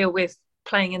going to deal with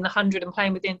playing in the 100 and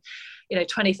playing within, you know,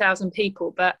 20,000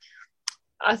 people, but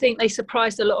I think they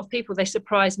surprised a lot of people. They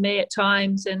surprised me at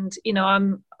times, and you know,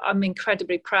 I'm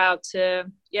incredibly proud to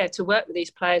work with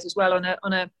these players as well on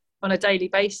a daily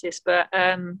basis. But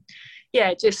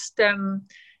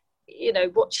you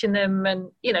know, watching them,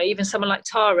 and you know, even someone like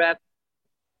Tara,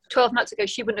 12 months ago,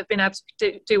 she wouldn't have been able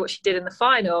to do what she did in the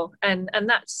final, and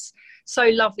that's so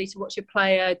lovely to watch a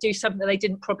player do something that they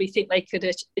didn't probably think they could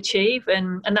achieve,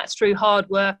 and that's through hard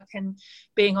work and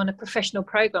being on a professional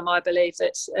programme, I believe,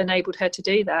 that's enabled her to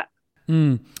do that.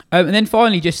 And then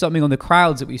finally, just something on the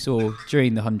crowds that we saw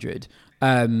during the 100.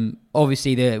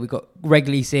 Obviously, we got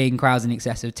regularly seeing crowds in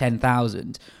excess of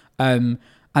 10,000. And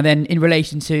then in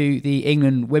relation to the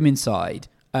England women's side,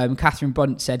 Catherine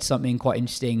Brunt said something quite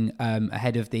interesting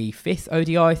ahead of the 5th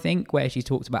ODI, I think, where she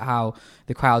talked about how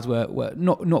the crowds were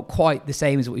not quite the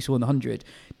same as what we saw in the 100.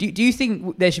 Do you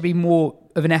think there should be more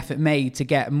of an effort made to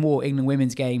get more England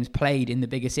women's games played in the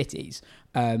bigger cities?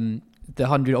 The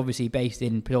 100 obviously based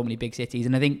in predominantly big cities,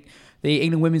 and I think the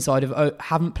England women's side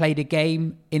haven't played a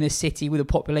game in a city with a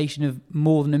population of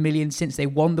more than 1 million since they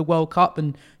won the World Cup.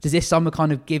 And does this summer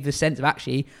kind of give the sense of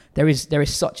actually there is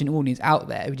such an audience out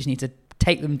there, we just need to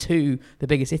take them to the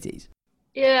bigger cities?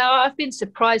 Yeah, I've been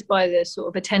surprised by the sort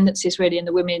of attendances really in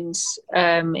the women's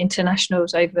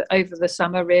internationals over the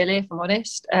summer, really, if I'm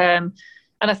honest. And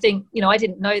I think, you know, I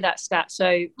didn't know that stat.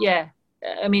 So, yeah,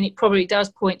 I mean, it probably does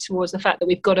point towards the fact that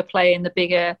we've got to play in the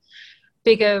bigger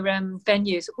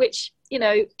venues, which, you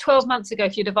know, 12 months ago,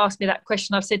 if you'd have asked me that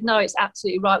question, I've said, no, it's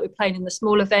absolutely right. We're playing in the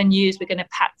smaller venues. We're going to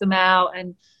pack them out.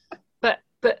 But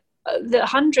the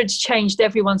 100's changed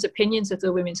everyone's opinions of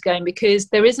the women's game, because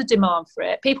there is a demand for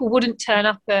it. People wouldn't turn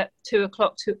up at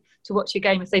 2:00 to watch a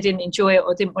game if they didn't enjoy it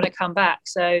or didn't want to come back.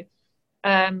 So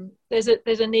there's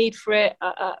a need for it.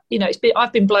 You know,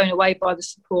 I've been blown away by the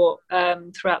support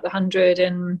throughout the 100,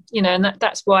 and you know, and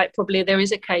that's why probably there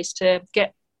is a case to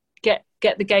get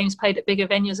the games played at bigger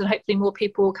venues, and hopefully more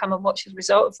people will come and watch as a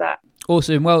result of that.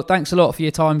 Awesome. Well, thanks a lot for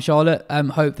your time, Charlotte.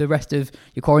 Hope the rest of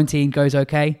your quarantine goes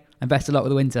okay, and best of luck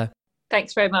with the winter.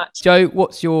 Thanks very much. Joe,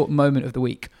 what's your moment of the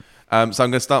week? So I'm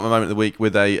going to start my moment of the week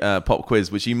with a pop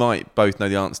quiz, which you might both know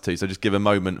the answer to. So just give a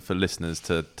moment for listeners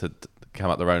to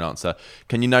come up with their own answer.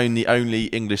 Can you name the only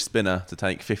English spinner to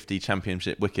take 50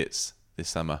 championship wickets this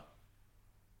summer?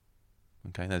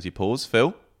 Okay, there's your pause.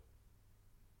 Phil?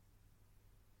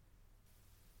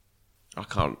 I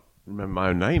can't remember my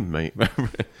own name, mate.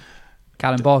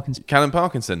 Callum Parkinson. Callum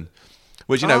Parkinson.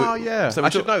 Which, you know... Oh, yeah. So I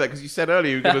should know that because you said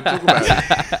earlier you were going to talk about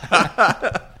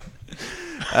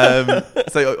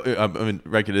it. I mean,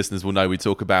 regular listeners will know we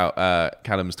talk about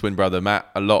Callum's twin brother, Matt,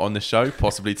 a lot on this show.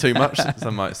 Possibly too much,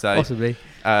 some might say. Possibly.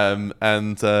 Callum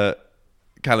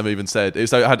even said...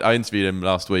 So I interviewed him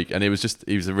last week, and he was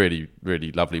a really,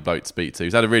 really lovely bloke to speak to.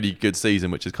 He's had a really good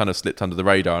season, which has kind of slipped under the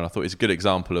radar, and I thought it's a good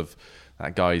example of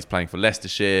that guy. He's playing for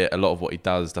Leicestershire. A lot of what he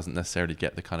does doesn't necessarily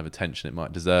get the kind of attention it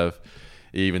might deserve.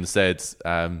 He even said,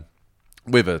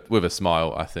 with a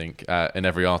smile, I think, in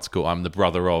every article, I'm the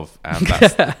brother of, and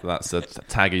that's a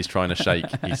tag he's trying to shake,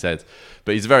 he said.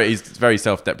 But he's very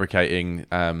self-deprecating,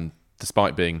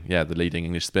 despite being the leading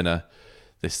English spinner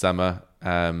this summer.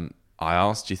 I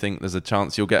asked, do you think there's a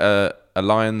chance you'll get a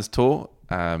Lions tour?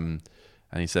 And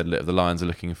he said, look, if the Lions are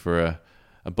looking for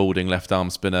a balding left-arm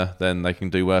spinner, then they can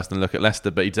do worse than look at Leicester.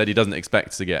 But he said he doesn't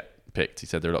expect to get picked. He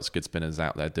said there are lots of good spinners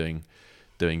out there doing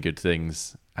good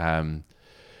things.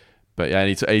 But yeah,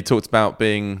 and he talked about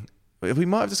being... We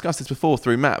might have discussed this before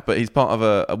through Matt, but he's part of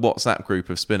a WhatsApp group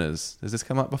of spinners. Has this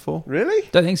come up before? Really?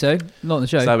 Don't think so. Not on the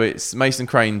show. So it's Mason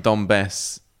Crane, Dom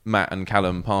Bess, Matt and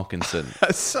Callum Parkinson.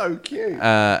 That's so cute.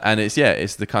 And it's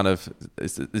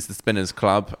the spinners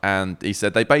club, and he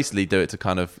said they basically do it to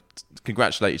kind of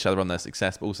congratulate each other on their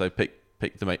success, but also pick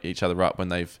each other up when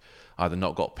they've either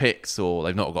not got picks or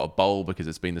they've not got a bowl because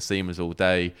it's been the seamers all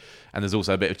day. And there's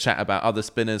also a bit of chat about other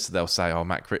spinners, so they'll say, "Oh,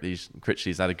 Matt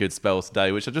Critchley's had a good spell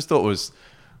today," which I just thought was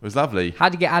lovely. How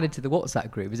do you get added to the WhatsApp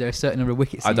group? Is there a certain number of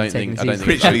wickets? I don't think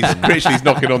Critchley's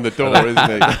knocking on the door, isn't he?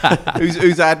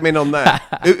 Who's admin on that?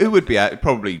 Who would be at?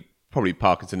 Probably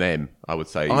Parkinson M, I would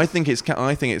say. I think it's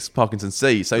Parkinson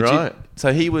C. So right.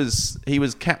 So he was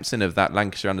captain of that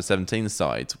Lancashire under-17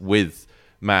 side with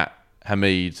Matt,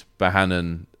 Hamid,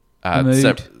 Bahanan,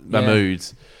 Mahmood,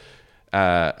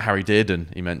 Harry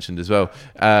Dearden, he mentioned as well.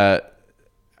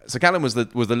 So Callum was the.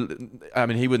 I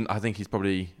mean, he wouldn't. I think he's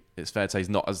probably. It's fair to say he's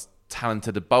not as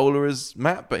talented a bowler as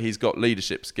Matt, but he's got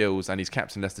leadership skills, and he's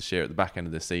captain Leicestershire at the back end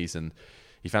of this season.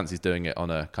 He fancies doing it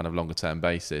on a kind of longer term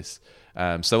basis.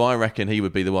 So I reckon he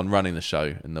would be the one running the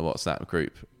show in the WhatsApp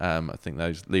group. I think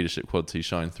those leadership qualities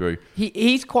shine through.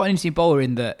 He's quite an interesting bowler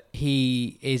in that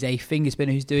he is a finger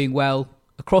spinner who's doing well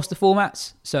across the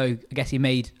formats. So I guess he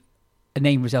made a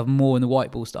name for himself more in the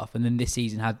white ball stuff, and then this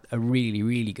season had a really,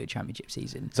 really good championship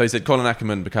season. So he said Colin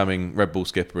Ackerman becoming red ball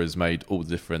skipper has made all the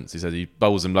difference. He said he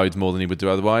bowls him loads more than he would do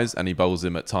otherwise, and he bowls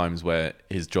him at times where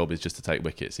his job is just to take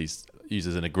wickets. He's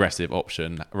uses an aggressive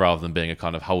option rather than being a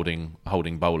kind of holding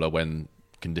bowler when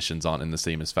conditions aren't in the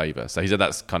seamer's favour. So he said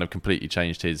that's kind of completely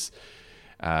changed his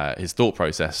thought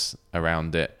process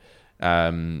around it.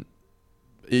 I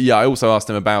also asked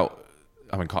him about,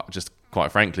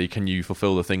 quite frankly, can you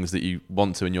fulfil the things that you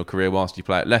want to in your career whilst you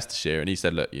play at Leicestershire? And he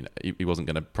said, look, he wasn't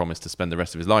going to promise to spend the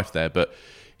rest of his life there, but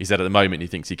he said at the moment he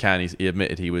thinks he can. He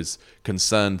admitted he was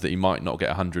concerned that he might not get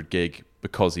 100 gig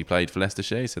because he played for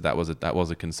Leicestershire. He said that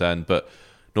was a concern, but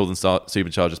Northern Star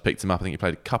Superchargers picked him up. I think he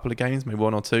played a couple of games, maybe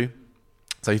one or two.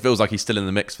 So he feels like he's still in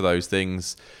the mix for those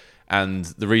things. And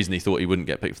the reason he thought he wouldn't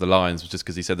get picked for the Lions was just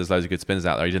because he said there's loads of good spinners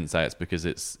out there. He didn't say it's because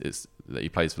it's that he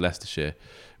plays for Leicestershire,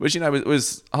 which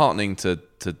was heartening to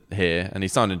hear. And he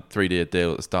signed a 3-year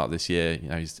deal at the start of this year.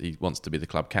 He wants to be the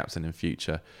club captain in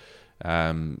future.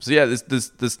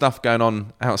 There's stuff going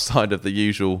on outside of the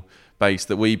usual base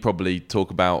that we probably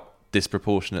talk about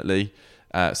disproportionately.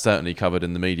 Certainly covered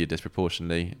in the media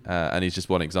disproportionately. And he's just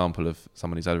one example of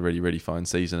someone who's had a really, really fine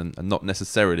season and not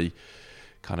necessarily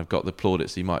kind of got the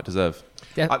plaudits he might deserve.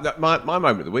 Yeah. My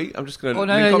moment of the week, I'm just going to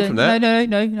link on from there.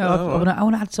 No. I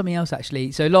want to add something else,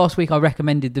 actually. So last week I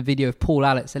recommended the video of Paul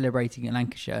Allett celebrating at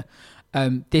Lancashire.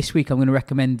 This week I'm going to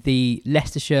recommend the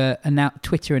Leicestershire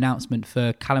Twitter announcement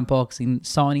for Callum Parkinson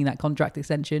signing that contract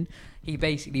extension. He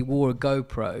basically wore a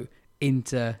GoPro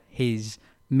into his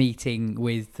meeting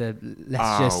with the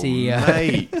Leicestershire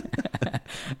CEO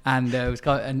and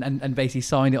basically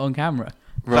signed it on camera.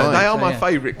 Right. They are my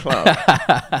favourite club.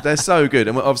 They're so good.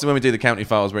 And obviously when we do the county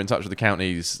files, we're in touch with the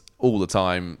counties all the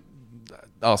time,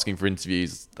 asking for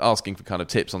interviews, asking for kind of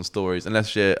tips on stories. And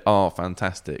Leicestershire are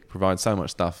fantastic, provide so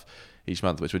much stuff each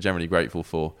month, which we're generally grateful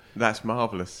for. That's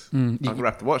marvellous. I'm going to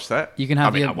have to watch that. You can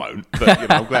have I won't,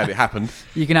 but I'm glad it happened.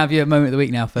 You can have your moment of the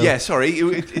week now, Phil. Yeah, sorry.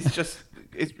 It's just...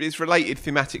 It's related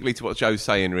thematically to what Joe's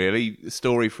saying, really. The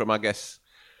story from, I guess,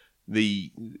 the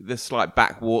slight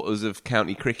backwaters of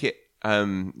county cricket,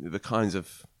 the kinds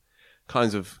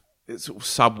of sort of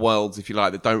sub-worlds, if you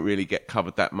like, that don't really get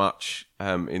covered that much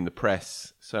in the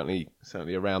press, certainly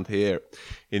around here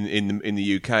in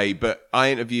the UK. But I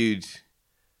had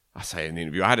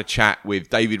a chat with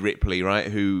David Ripley,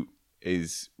 right, who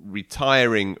is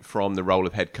retiring from the role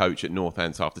of head coach at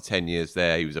Northants after 10 years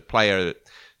there. He was a player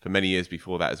for many years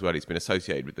before that as well. He's been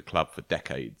associated with the club for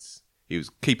decades. He was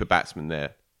keeper batsman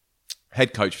there,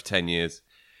 head coach for 10 years.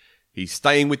 He's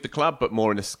staying with the club, but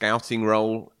more in a scouting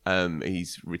role.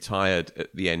 He's retired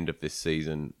at the end of this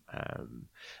season.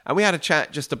 And we had a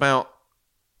chat just about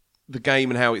the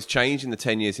game and how it's changed in the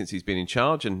 10 years since he's been in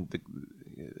charge and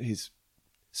his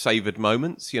savoured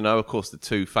moments. You know, of course, the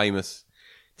two famous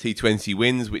T20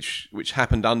 wins, which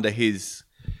happened under his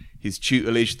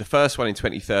tutelage. The first one in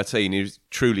 2013 is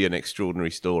truly an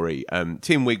extraordinary story.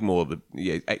 Tim Wigmore,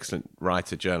 the excellent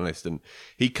writer, journalist, and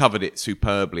he covered it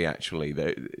superbly, actually,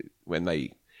 when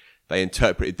they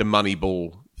interpreted the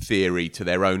Moneyball theory to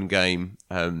their own game,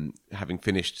 having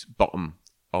finished bottom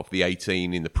of the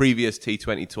 18 in the previous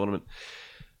T20 tournament.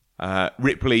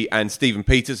 Ripley and Stephen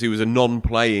Peters, who was a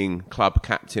non-playing club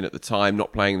captain at the time,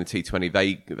 not playing in the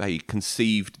T20, they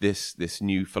conceived this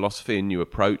new philosophy and new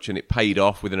approach, and it paid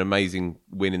off with an amazing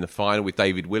win in the final with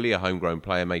David Willey, a homegrown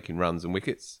player, making runs and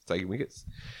taking wickets.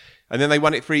 And then they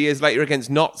won it 3 years later against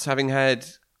Notts, having had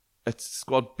a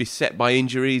squad beset by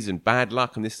injuries and bad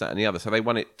luck and this, that and the other. So they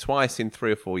won it twice in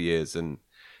 3 or 4 years, and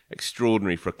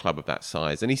extraordinary for a club of that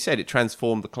size. And he said it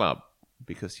transformed the club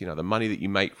because, you know, the money that you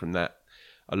make from that,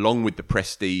 along with the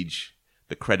prestige,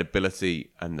 the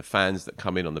credibility, and the fans that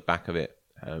come in on the back of it.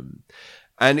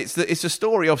 And it's a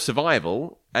story of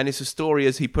survival, and it's a story,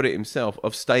 as he put it himself,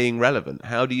 of staying relevant.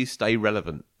 How do you stay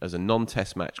relevant as a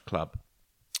non-test match club?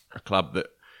 A club that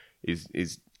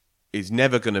is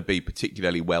never going to be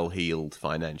particularly well-heeled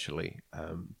financially.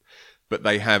 But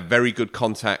they have very good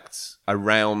contacts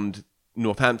around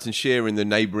Northamptonshire and the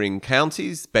neighbouring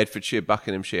counties, Bedfordshire,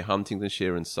 Buckinghamshire,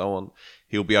 Huntingdonshire, and so on.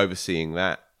 He'll be overseeing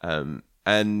that.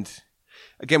 And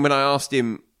again, when I asked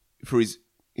him for his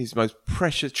most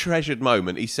precious, treasured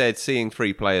moment, he said seeing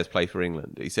 3 players play for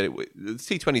England. He said the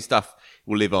T20 stuff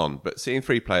will live on, but seeing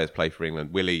 3 players play for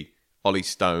England, Willie, Ollie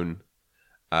Stone,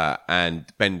 and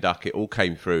Ben Duckett, all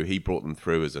came through. He brought them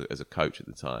through as a coach at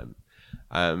the time.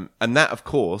 And that, of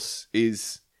course,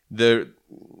 is the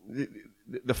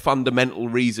fundamental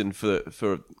reason for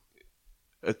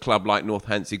a club like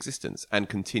Northants' existence and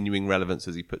continuing relevance,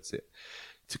 as he puts it,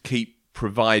 to keep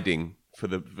providing for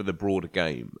the broader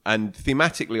game. And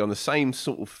thematically, on the same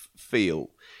sort of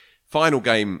feel, final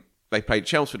game, they played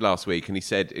Chelmsford last week, and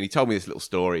he told me this little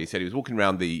story. He said he was walking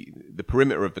around the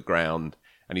perimeter of the ground,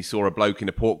 and he saw a bloke in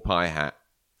a pork pie hat.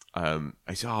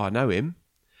 He said, "Oh, I know him."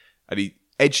 And he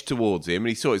edged towards him, and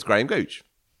he saw it's Graham Gooch.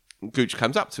 And Gooch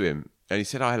comes up to him, and he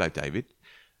said, "Oh, hello, David."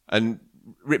 And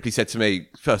Ripley said to me,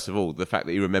 first of all, the fact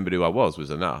that he remembered who I was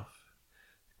enough.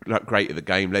 Great at the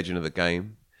game, legend of the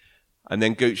game. And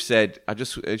then Gooch said,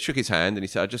 shook his hand, and he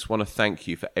said, "I just want to thank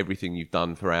you for everything you've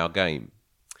done for our game."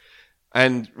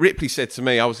 And Ripley said to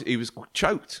me, he was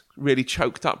choked, really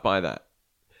choked up by that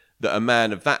a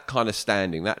man of that kind of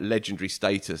standing, that legendary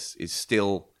status, is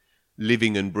still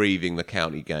living and breathing the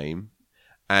county game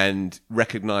and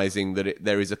recognising that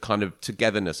there is a kind of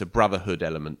togetherness, a brotherhood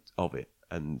element of it.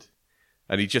 And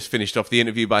he just finished off the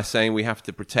interview by saying we have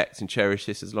to protect and cherish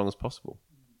this as long as possible.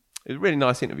 It was a really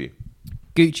nice interview.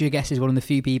 Gucci, I guess, is one of the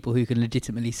few people who can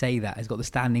legitimately say that. He's got the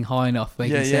standing high enough where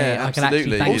he can say, I can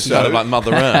actually thank you. Also, like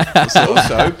Mother Earth.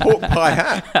 Also, pork pie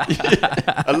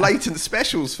hat. A latent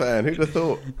specials fan. Who'd have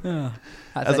thought? Oh,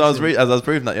 as I was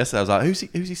proving that yesterday, I was like, who's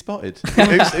he spotted?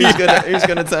 who's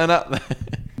going to turn up?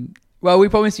 Well, we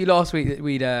promised you last week that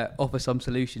we'd offer some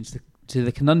solutions to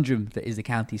the conundrum that is the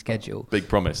county schedule. Big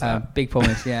promise. Big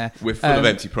promise, yeah. We're full of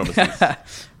empty promises.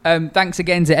 Thanks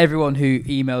again to everyone who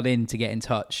emailed in to get in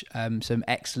touch. Some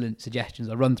excellent suggestions.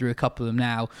 I'll run through a couple of them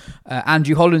now.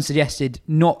 Andrew Holland suggested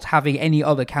not having any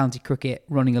other county cricket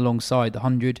running alongside the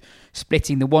 100,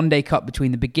 splitting the one-day cup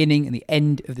between the beginning and the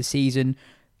end of the season,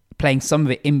 playing some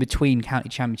of it in between county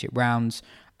championship rounds.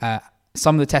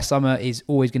 Some of the test summer is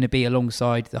always going to be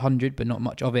alongside the 100, but not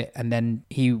much of it. And then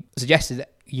he suggested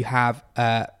that you have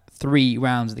 3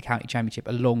 rounds of the county championship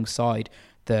alongside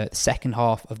the second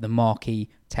half of the marquee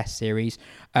test series.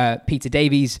 Peter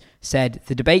Davies said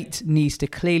the debate needs to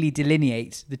clearly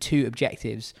delineate the 2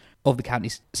 objectives of the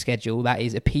county schedule, that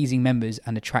is appeasing members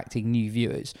and attracting new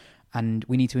viewers. And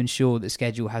we need to ensure that the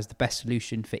schedule has the best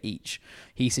solution for each.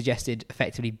 He suggested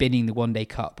effectively binning the one-day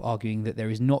cup, arguing that there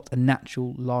is not a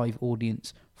natural live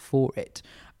audience for it.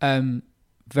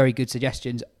 Very good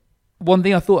suggestions. one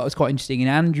thing I thought that was quite interesting in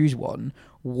Andrew's one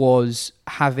was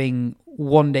having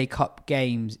one-day cup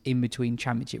games in between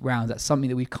championship rounds. That's something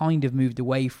that we've kind of moved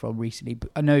away from recently. But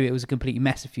I know it was a complete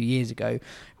mess a few years ago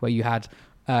where you had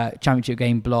championship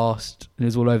game blast and it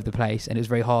was all over the place, and it was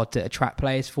very hard to attract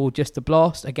players for just the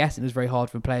blast, I guess. It was very hard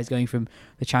for players going from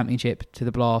the championship to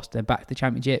the blast and back to the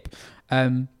championship.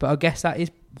 But I guess that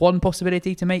is one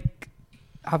possibility to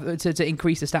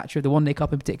increase the stature of the one-day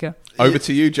cup in particular. Over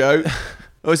to you, Joe.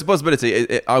 Well, it's a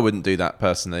possibility. I wouldn't do that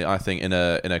personally. I think in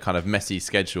a kind of messy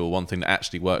schedule, one thing that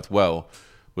actually worked well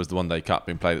was the one-day cup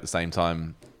being played at the same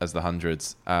time as the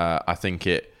hundreds. I think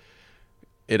it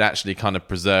actually kind of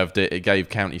preserved it. It gave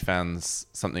county fans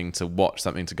something to watch,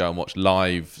 something to go and watch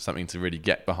live, something to really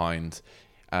get behind.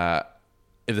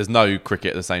 If there's no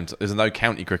cricket at the same time, there's no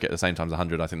county cricket at the same time as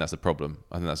 100, I think that's a problem.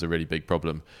 I think that's a really big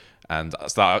problem. And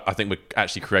so I think we're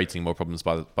actually creating more problems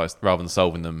by rather than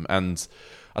solving them. And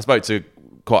I spoke to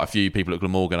quite a few people at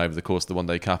Glamorgan over the course of the One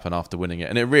Day Cup and after winning it,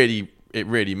 and it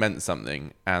really meant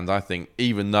something. And I think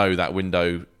even though that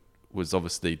window was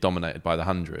obviously dominated by the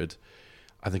 100,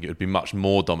 I think it would be much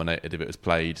more dominated if it was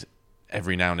played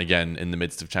every now and again in the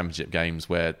midst of championship games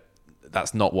where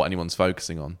that's not what anyone's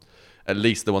focusing on. At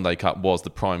least the One Day Cup was the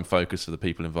prime focus for the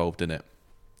people involved in it.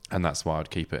 And that's why I'd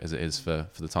keep it as it is for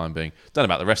the time being. Don't know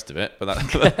about the rest of it, but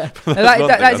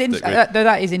that is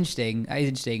interesting. That is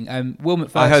interesting.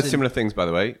 Wilmot Ferguson. I heard similar things, by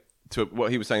the way, to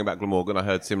what he was saying about Glamorgan. I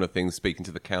heard similar things speaking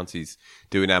to the counties,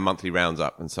 doing our monthly rounds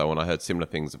up and so on. I heard similar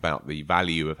things about the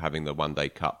value of having the One Day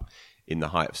Cup in the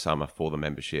height of summer for the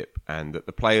membership, and that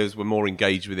the players were more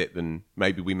engaged with it than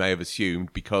maybe we may have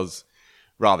assumed, because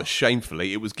rather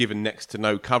shamefully it was given next to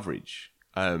no coverage.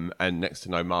 And next to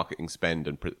no marketing spend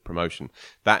and promotion.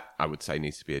 That, I would say,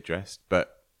 needs to be addressed.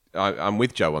 But I'm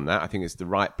with Joe on that. I think it's the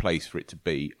right place for it to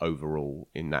be overall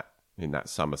in that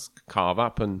summer carve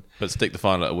up. But stick the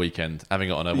final at a weekend, having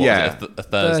it on a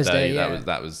Thursday.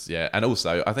 That was. And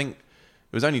also, I think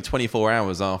it was only 24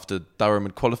 hours after Durham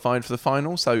had qualified for the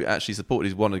final, so actually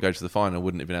supporters who wanted to go to the final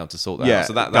wouldn't have been able to sort that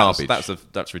out. So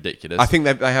that's ridiculous. I think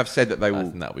they have said that they will. I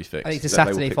think that'll be fixed. I think it's a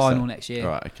Saturday final next year.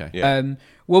 Right, okay. Yeah.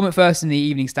 Wilmot First and the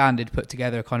Evening Standard put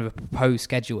together a kind of a proposed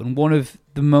schedule, and one of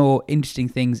the more interesting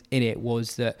things in it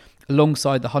was that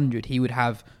alongside the 100, he would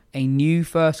have a new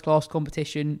first-class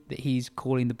competition that he's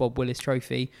calling the Bob Willis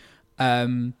Trophy.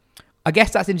 I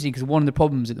guess that's interesting because one of the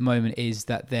problems at the moment is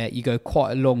that you go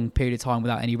quite a long period of time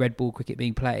without any red ball cricket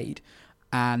being played,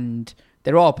 and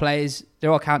there are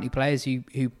county players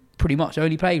who pretty much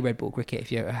only play red ball cricket.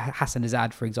 If you're Hassan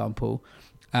Azad, for example,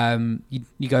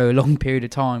 you go a long period of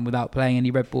time without playing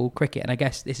any red ball cricket, and I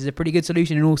guess this is a pretty good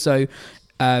solution. And also,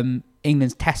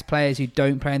 England's Test players who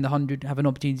don't play in the 100 have an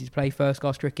opportunity to play first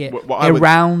class cricket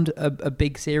around a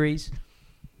big series.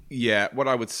 Yeah, what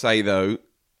I would say though.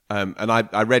 And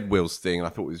I read Will's thing, and I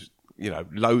thought it was,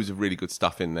 loads of really good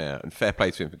stuff in there, and fair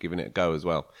play to him for giving it a go as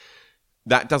well.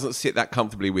 That doesn't sit that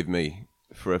comfortably with me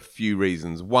for a few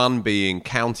reasons. One being,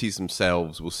 counties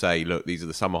themselves will say, look, these are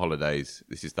the summer holidays.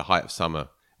 This is the height of summer.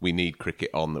 We need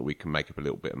cricket on that we can make up a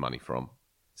little bit of money from.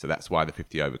 So that's why the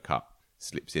 50 over cup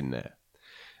slips in there.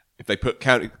 If they put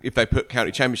county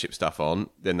championship stuff on,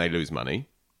 then they lose money.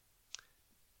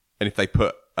 And if they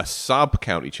put a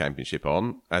sub-county championship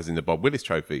on, as in the Bob Willis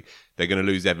Trophy, they're going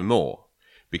to lose ever more.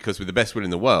 Because with the best will in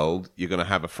the world, you're going to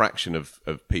have a fraction of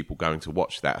people going to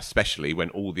watch that, especially when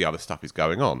all the other stuff is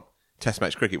going on. Test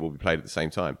match cricket will be played at the same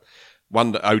time.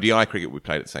 ODI cricket will be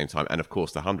played at the same time. And of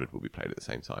course, the 100 will be played at the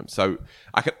same time. So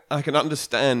I can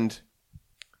understand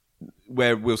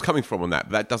where Will's coming from on that,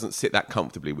 but that doesn't sit that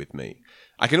comfortably with me.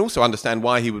 I can also understand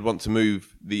why he would want to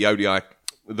move the ODI,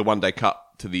 the One Day Cup,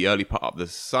 to the early part of the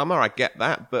summer. I get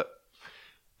that, but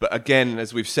again,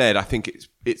 as we've said, I think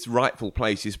its rightful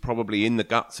place is probably in the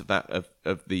guts of that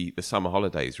of the summer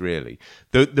holidays. Really,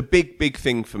 the big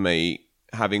thing for me,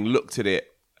 having looked at it,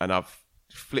 and I've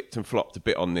flipped and flopped a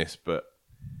bit on this, but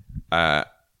there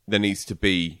needs to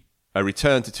be a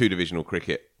return to 2 divisional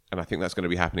cricket, and I think that's going to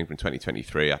be happening from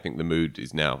 2023. I think the mood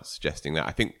is now suggesting that.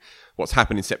 I think what's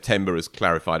happened in September has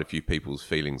clarified a few people's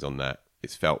feelings on that.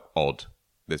 It's felt odd.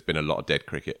 There's been a lot of dead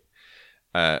cricket.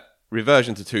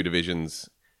 Reversion to 2 divisions,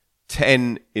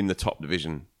 10 in the top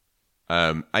division,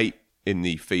 8 in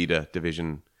the feeder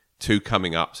division, 2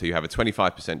 coming up, so you have a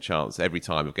 25% chance every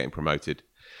time of getting promoted,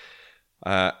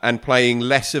 and playing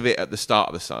less of it at the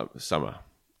start of the summer.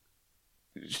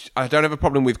 I don't have a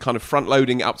problem with kind of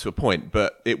front-loading up to a point,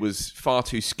 but it was far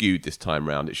too skewed this time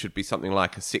round. It should be something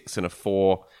like a 6 and a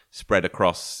 4 spread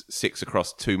across 6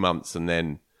 across 2 months, and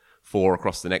then 4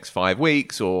 across the next 5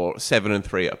 weeks, or 7 and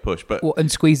 3 at a push. But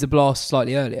and squeeze the blast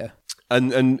slightly earlier.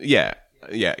 And yeah,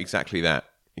 exactly that.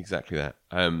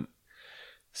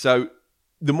 So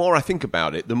the more I think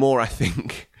about it, the more I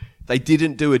think they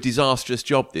didn't do a disastrous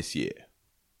job this year.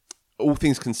 All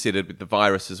things considered, with the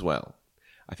virus as well.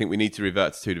 I think we need to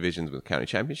revert to 2 divisions with the county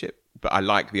championship. But I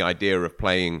like the idea of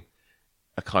playing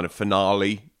a kind of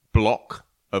finale block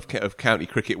of county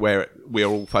cricket where we're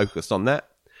all focused on that.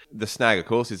 The snag, of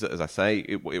course, is that, as I say,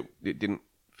 it didn't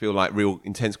feel like real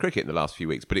intense cricket in the last few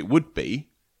weeks, but it would be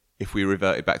if we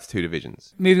reverted back to 2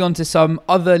 divisions. Moving on to some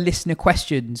other listener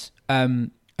questions. A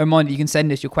reminder, you can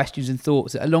send us your questions and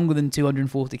thoughts that are longer than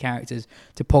 240 characters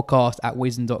to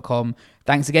podcast@wisdom.com.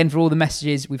 Thanks again for all the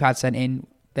messages we've had sent in.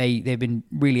 They've been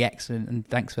really excellent, and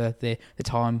thanks for the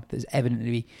time that's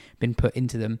evidently been put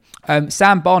into them.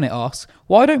 Sam Barnett asks,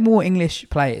 why don't more English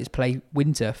players play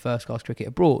winter first-class cricket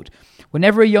abroad?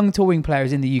 Whenever a young touring player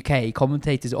is in the UK,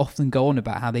 commentators often go on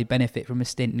about how they benefit from a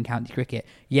stint in county cricket,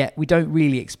 yet we don't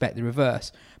really expect the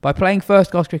reverse. By playing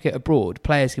first-class cricket abroad,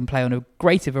 players can play on a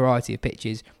greater variety of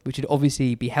pitches, which would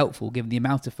obviously be helpful given the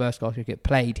amount of first-class cricket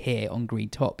played here on green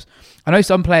tops. I know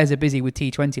some players are busy with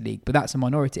T20 League, but that's a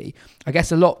minority. I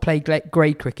guess a lot play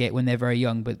grade cricket when they're very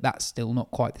young, but that's still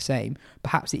not quite the same.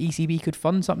 Perhaps the ECB could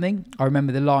fund something? I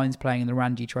remember the Lions playing in the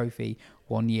Ranji Trophy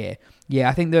one year. Yeah,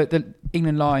 I think the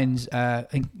England Lions, I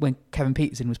think when Kevin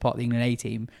Peterson was part of the England A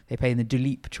team, they played in the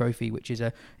Duleep Trophy, which is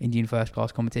a Indian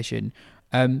first-class competition.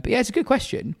 But yeah, it's a good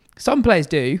question. Some players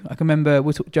do. I can remember,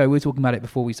 Joe, we were talking about it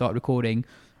before we started recording.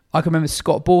 I can remember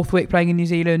Scott Borthwick playing in New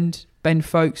Zealand, Ben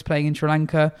Foakes playing in Sri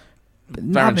Lanka.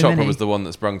 Varun Chopra was the one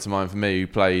that sprung to mind for me, who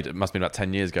played, it must have been about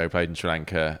 10 years ago, played in Sri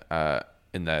Lanka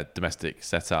in their domestic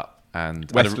setup.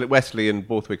 And Wesley and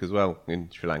Borthwick as well in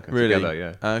Sri Lanka. Really? Together,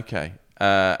 yeah. Okay.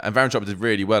 And Varun Chopra did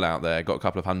really well out there, got a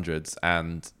couple of hundreds,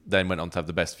 and then went on to have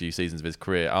the best few seasons of his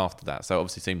career after that. So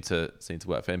obviously seemed to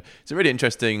work for him. It's a really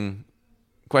interesting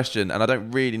question, and I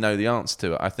don't really know the answer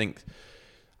to it.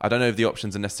 I don't know if the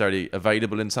options are necessarily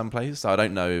available in some places. So I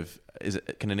don't know if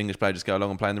can an English player just go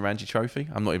along and play in the Ranji Trophy?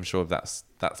 I'm not even sure if that's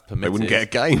permitted. They wouldn't get a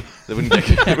game. They wouldn't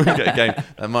get a game.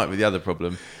 That might be the other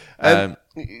problem.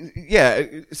 Yeah,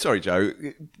 sorry, Joe.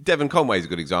 Devon Conway is a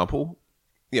good example.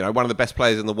 You know, one of the best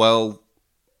players in the world.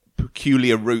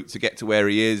 Peculiar route to get to where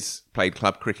he is. Played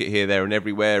club cricket here, there, and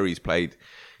everywhere. He's played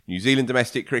New Zealand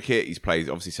domestic cricket. He's played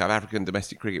obviously South African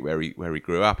domestic cricket where he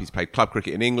grew up. He's played club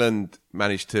cricket in England.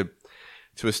 Managed to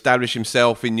establish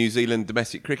himself in New Zealand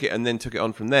domestic cricket, and then took it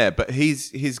on from there. But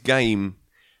his game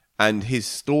and his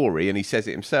story, and he says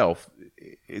it himself,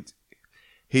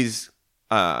 his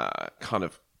kind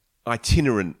of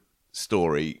itinerant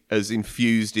story has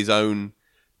infused his own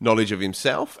knowledge of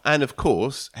himself, and of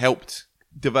course helped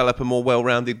develop a more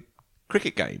well-rounded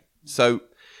cricket game. So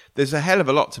there's a hell of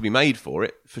a lot to be made for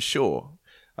it, for sure.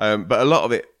 But a lot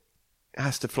of it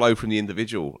has to flow from the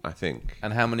individual, I think.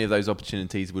 And how many of those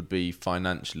opportunities would be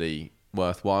financially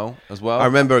worthwhile as well? I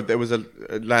remember there was a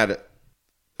lad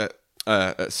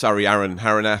at Surrey, Aaron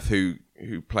Haranath,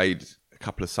 who played a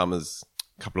couple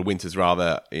of winters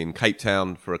rather, in Cape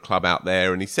Town for a club out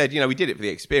there. And he said, we did it for the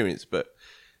experience, but,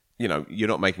 you're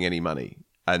not making any money.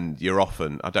 And you're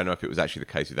often, I don't know if it was actually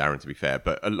the case with Aaron, to be fair,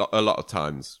 but a lot of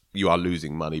times you are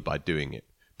losing money by doing it.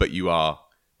 But you are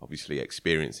obviously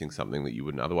experiencing something that you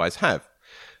wouldn't otherwise have.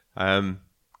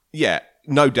 Yeah,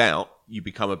 no doubt you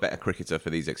become a better cricketer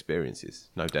for these experiences,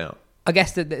 no doubt. I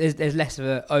guess that there's less of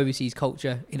an overseas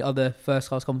culture in other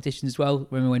first-class competitions as well.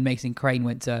 Remember when Mason Crane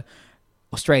went to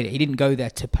Australia, he didn't go there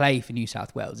to play for New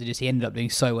South Wales. He ended up doing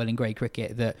so well in grade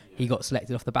cricket that he got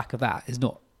selected off the back of that. It's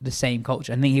not the same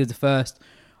culture. I think he was the first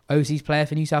overseas player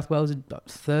for New South Wales in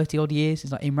 30-odd years.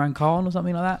 It's like Imran Khan or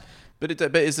something like that.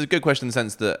 But it's a good question in the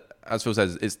sense that, as Phil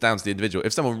says, it's down to the individual.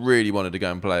 If someone really wanted to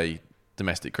go and play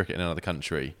domestic cricket in another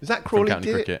country, is that Crawley county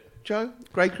did cricket? It, Joe?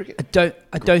 Grade cricket?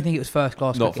 I don't think it was first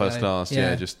class. Not cricket, first class.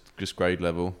 Yeah, just grade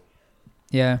level.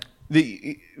 Yeah.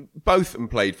 Both of them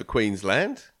played for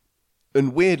Queensland,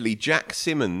 and weirdly, Jack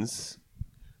Simmons,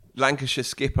 Lancashire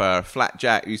skipper, flat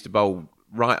Jack, used to bowl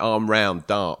right arm round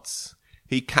darts.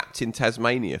 He captained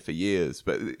Tasmania for years,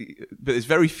 but there's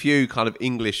very few kind of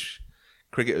English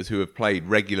cricketers who have played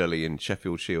regularly in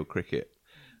Sheffield Shield cricket.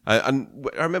 And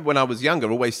I remember when I was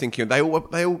younger, always thinking they all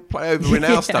play over in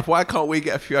our stuff. Why can't we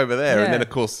get a few over there? Yeah. And then, of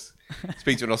course,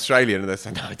 speak to an Australian and they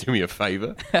say, "No, do me a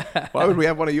favour. Why would we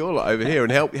have one of your lot over here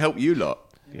and help you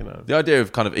lot?" The idea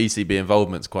of kind of ECB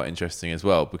involvement is quite interesting as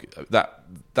well. Because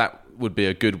that would be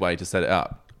a good way to set it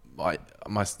up.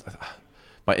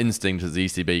 My instinct is the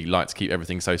ECB like to keep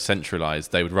everything so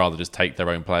centralised. They would rather just take their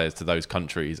own players to those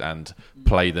countries and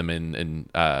play them in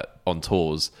on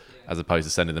tours, as opposed to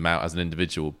sending them out as an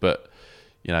individual. But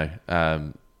it's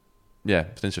an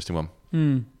interesting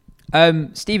one.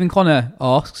 Stephen Connor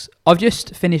asks, I've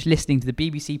just finished listening to the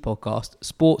BBC podcast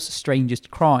Sports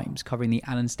Strangest Crimes, covering the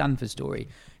Alan Stanford story.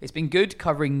 It's been good,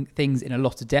 covering things in a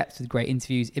lot of depth with great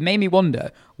interviews. It made me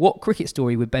wonder what cricket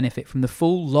story would benefit from the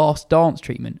full Last Dance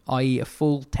treatment, i.e. a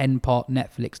full 10-part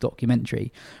Netflix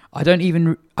documentary. I don't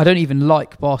even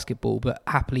like basketball, but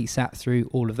happily sat through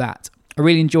all of that. I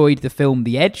really enjoyed the film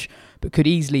The Edge, but could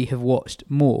easily have watched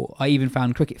more. I even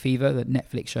found Cricket Fever, the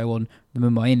Netflix show on the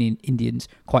Mumbai Indians,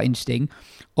 quite interesting.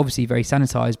 Obviously very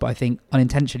sanitised, but I think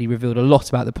unintentionally revealed a lot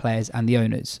about the players and the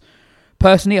owners.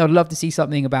 Personally, I'd love to see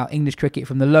something about English cricket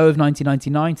from the low of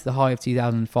 1999 to the high of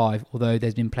 2005, although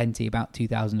there's been plenty about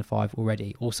 2005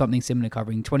 already, or something similar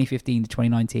covering 2015 to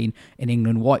 2019 in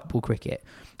England white ball cricket.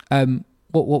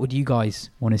 What would you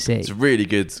guys want to see? It's a really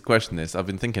good question, this. I've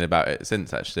been thinking about it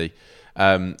since, actually.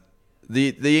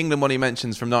 The England one he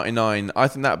mentions from 99, I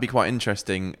think that would be quite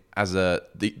interesting as the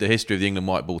history of the England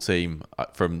white ball team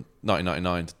from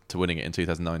 1999 to winning it in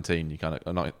 2019. You kind of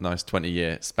a nice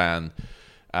 20-year span.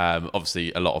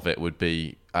 Obviously, a lot of it would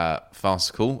be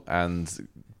farcical and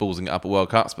ballsing it up at World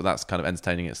Cups, but that's kind of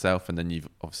entertaining itself. And then you've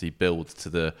obviously build to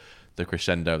the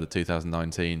crescendo of the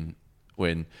 2019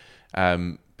 win.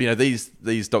 You know, these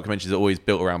documentaries are always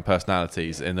built around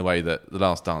personalities in the way that The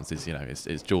Last Dance is. You know,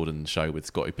 it's Jordan's show with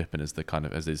Scottie Pippen as the kind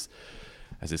of as his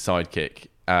sidekick.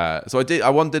 So I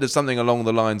wondered if something along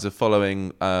the lines of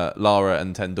following Lara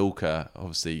and Tendulkar.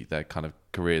 Obviously, their kind of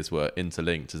careers were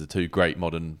interlinked as the two great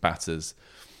modern batters.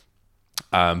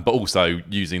 But also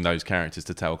using those characters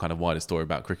to tell kind of wider story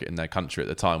about cricket in their country at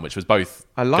the time, which was both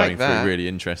going through really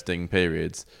interesting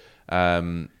periods.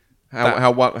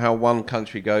 How one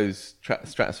country goes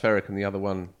stratospheric and the other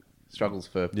one struggles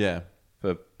for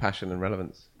passion and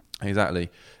relevance. Exactly.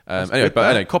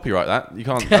 Anyway, copyright that. You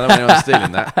can't. I don't want anyone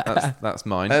stealing that. That's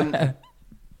mine.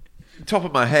 Top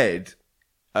of my head,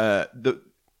 the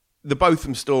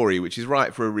Botham story, which is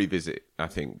right for a revisit, I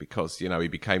think, because he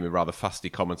became a rather fusty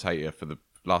commentator for the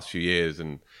last few years,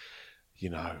 and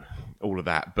all of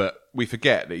that. But we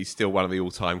forget that he's still one of the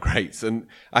all-time greats. And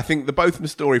I think the Botham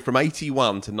story from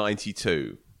 81 to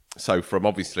 92, so from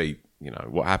obviously,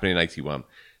 what happened in 81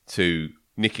 to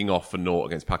nicking off for naught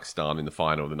against Pakistan in the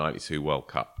final of the 92 World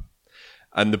Cup.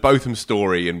 And the Botham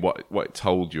story and what it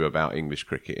told you about English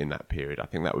cricket in that period, I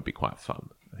think that would be quite fun.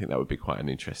 I think that would be quite an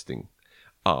interesting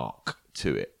arc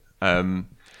to it.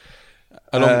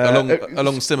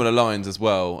 Along similar lines as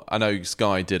well, I know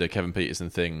Sky did a Kevin Peterson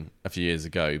thing a few years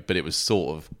ago, but it was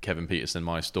sort of Kevin Peterson,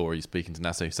 my story, speaking to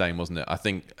Nasser Hussain, wasn't it? I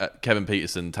think Kevin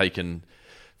Peterson taken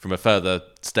from a further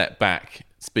step back,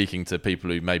 speaking to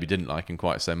people who maybe didn't like him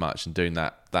quite so much and doing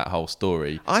that whole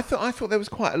story. I thought there was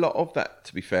quite a lot of that,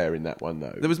 to be fair, in that one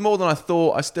though. There was more than I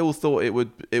thought. I still thought it was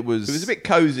a bit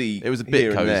cosy. It was a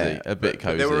bit cosy. But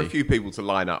there were a few people to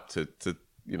line up to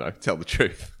tell the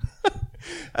truth.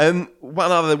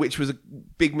 One other, which was a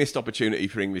big missed opportunity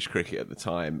for English cricket at the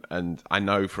time, and I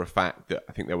know for a fact that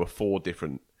I think there were 4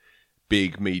 different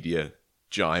big media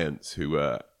giants who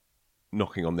were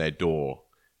knocking on their door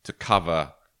to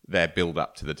cover their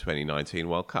build-up to the 2019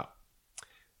 World Cup.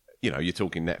 You're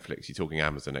talking Netflix, you're talking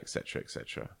Amazon, etc.,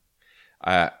 etc.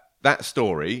 That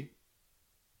story,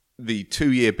 the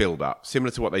 2-year build-up, similar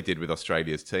to what they did with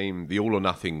Australia's team, the all or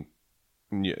nothing,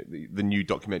 the new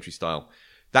documentary style,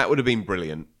 that would have been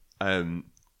brilliant.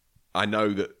 I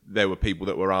know that there were people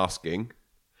that were asking,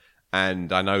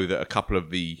 and I know that a couple of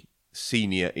the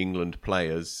senior England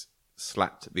players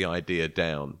slapped the idea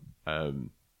down.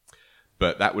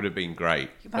 But that would have been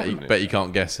great. Bet you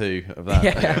can't guess who of that.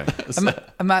 Yeah.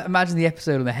 Imagine the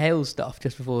episode on the Hale stuff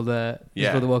just before the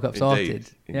World Cup started.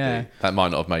 Indeed. Yeah, that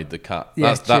might not have made the cut.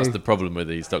 Yeah, that's the problem with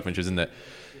these documentaries, isn't it?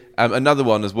 Another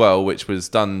one as well, which was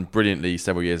done brilliantly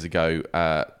several years ago,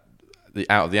 the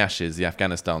Out of the Ashes, the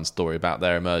Afghanistan story about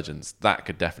their emergence. That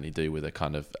could definitely do with a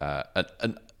kind of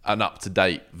an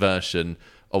up-to-date version,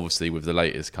 obviously with the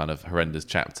latest kind of horrendous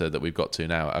chapter that we've got to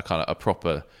now, a kind of a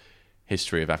proper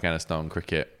history of Afghanistan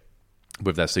cricket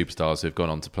with their superstars who have gone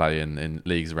on to play in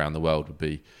leagues around the world would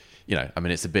be,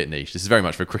 it's a bit niche. This is very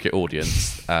much for a cricket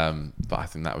audience, but I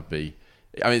think that would be,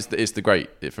 it's the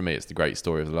great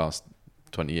story of the last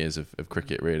 20 years of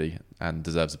cricket, really, and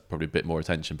deserves probably a bit more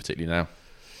attention, particularly now.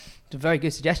 Very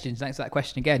good suggestions. Thanks for that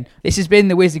question again. This has been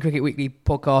the Wisden Cricket Weekly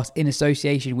podcast in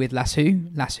association with Lasoo.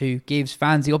 Lasoo gives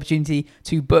fans the opportunity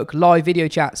to book live video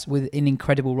chats with an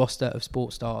incredible roster of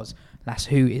sports stars.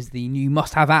 Lasoo is the new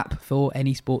must-have app for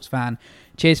any sports fan.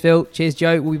 Cheers, Phil. Cheers,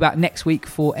 Joe. We'll be back next week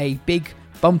for a big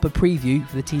bumper preview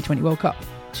for the T20 World Cup.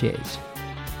 Cheers.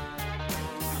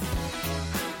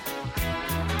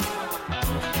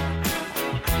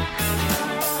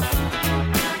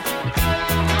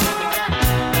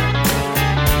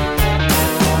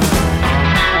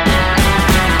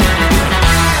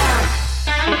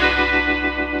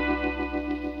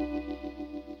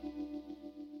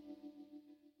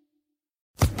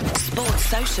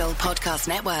 Official Podcast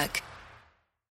Network.